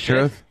tell you the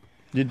truth,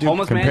 You do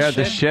Homeless man compared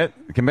to shit?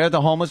 shit, compared to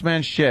homeless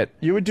man shit.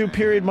 You would do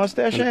period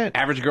mustache? Ant?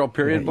 Average girl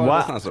period. Well,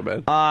 What? that's not so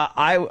bad.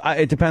 I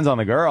it depends on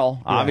the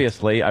girl.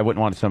 Obviously, I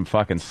wouldn't want some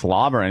fucking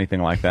slob or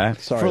anything like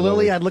that. Sorry, For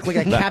Lily, I'd look like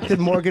a Captain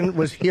Morgan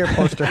was here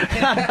poster.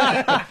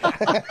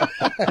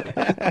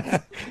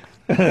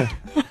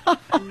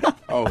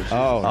 Oh,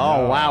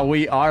 wow,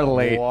 we are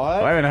late.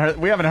 What?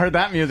 We haven't heard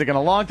that music in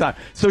a long time.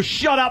 So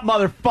shut up,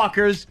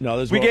 motherfuckers. No,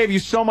 this is we what- gave you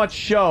so much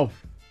show.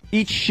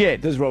 Eat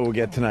shit. This is what we'll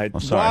get tonight.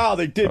 sorry. Wow,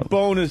 they did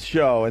bonus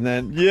show, and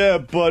then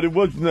but it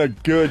wasn't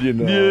that good, you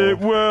know. Yeah,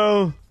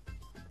 well,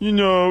 you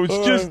know, it's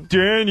just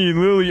Danny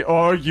and Lily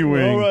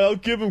arguing. All right, I'll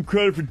give him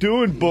credit for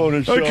doing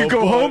bonus show. I could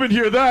go home and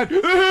hear that.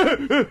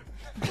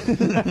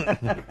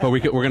 But we're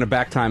going to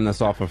back time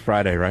this off of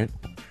Friday, right?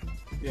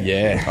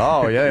 Yeah.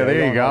 Oh, yeah,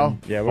 there you go.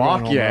 Yeah, we're Fuck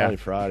going home yeah. early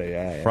Friday.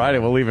 Yeah. Friday,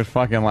 we'll leave it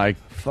fucking like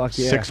Fuck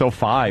yeah.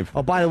 6:05.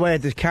 Oh, by the way,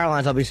 at this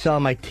Caroline's, I'll be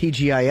selling my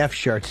TGIF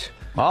shirts.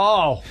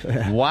 Oh,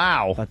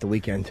 wow. About the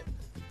weekend.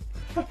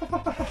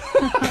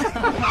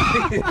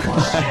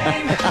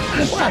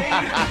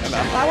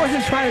 I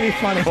wasn't trying to be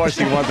funny. Of course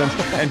he wasn't.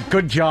 And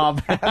good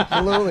job.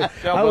 Absolutely.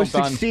 I was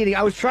succeeding.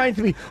 I was trying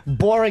to be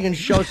boring and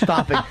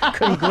show-stopping.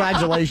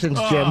 Congratulations,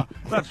 Jim.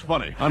 That's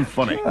funny. I'm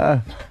funny.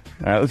 All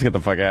right, let's get the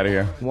fuck out of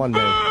here. One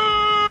minute.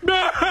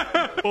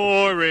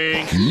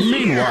 Boring.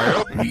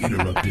 Meanwhile,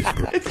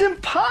 It's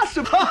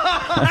impossible.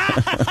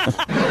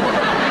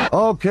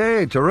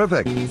 okay,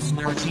 terrific.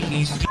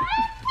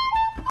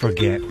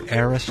 Forget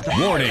Arista.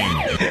 Warning.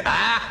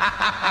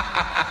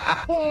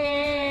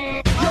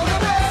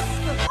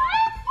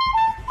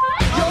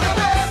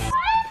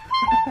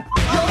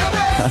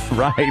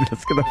 Right,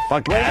 let's get the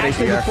fuck out of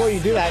Actually, here. before you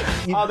do that,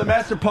 The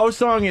Master Post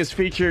song is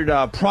featured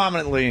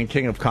prominently in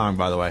King of Kong,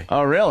 by the way.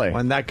 Oh, really?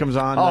 When that comes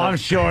on. Oh, I'm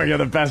sure you're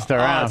the best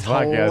around. it's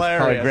Fuck yeah, it's probably a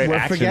hilarious. great we're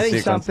action forgetting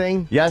sequence.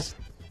 something. Yes.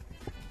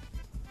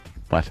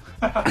 What?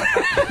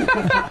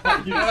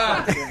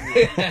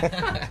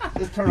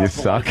 You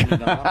suck. All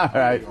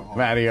right, I'm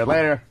out of here.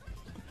 Later.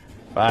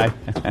 Bye.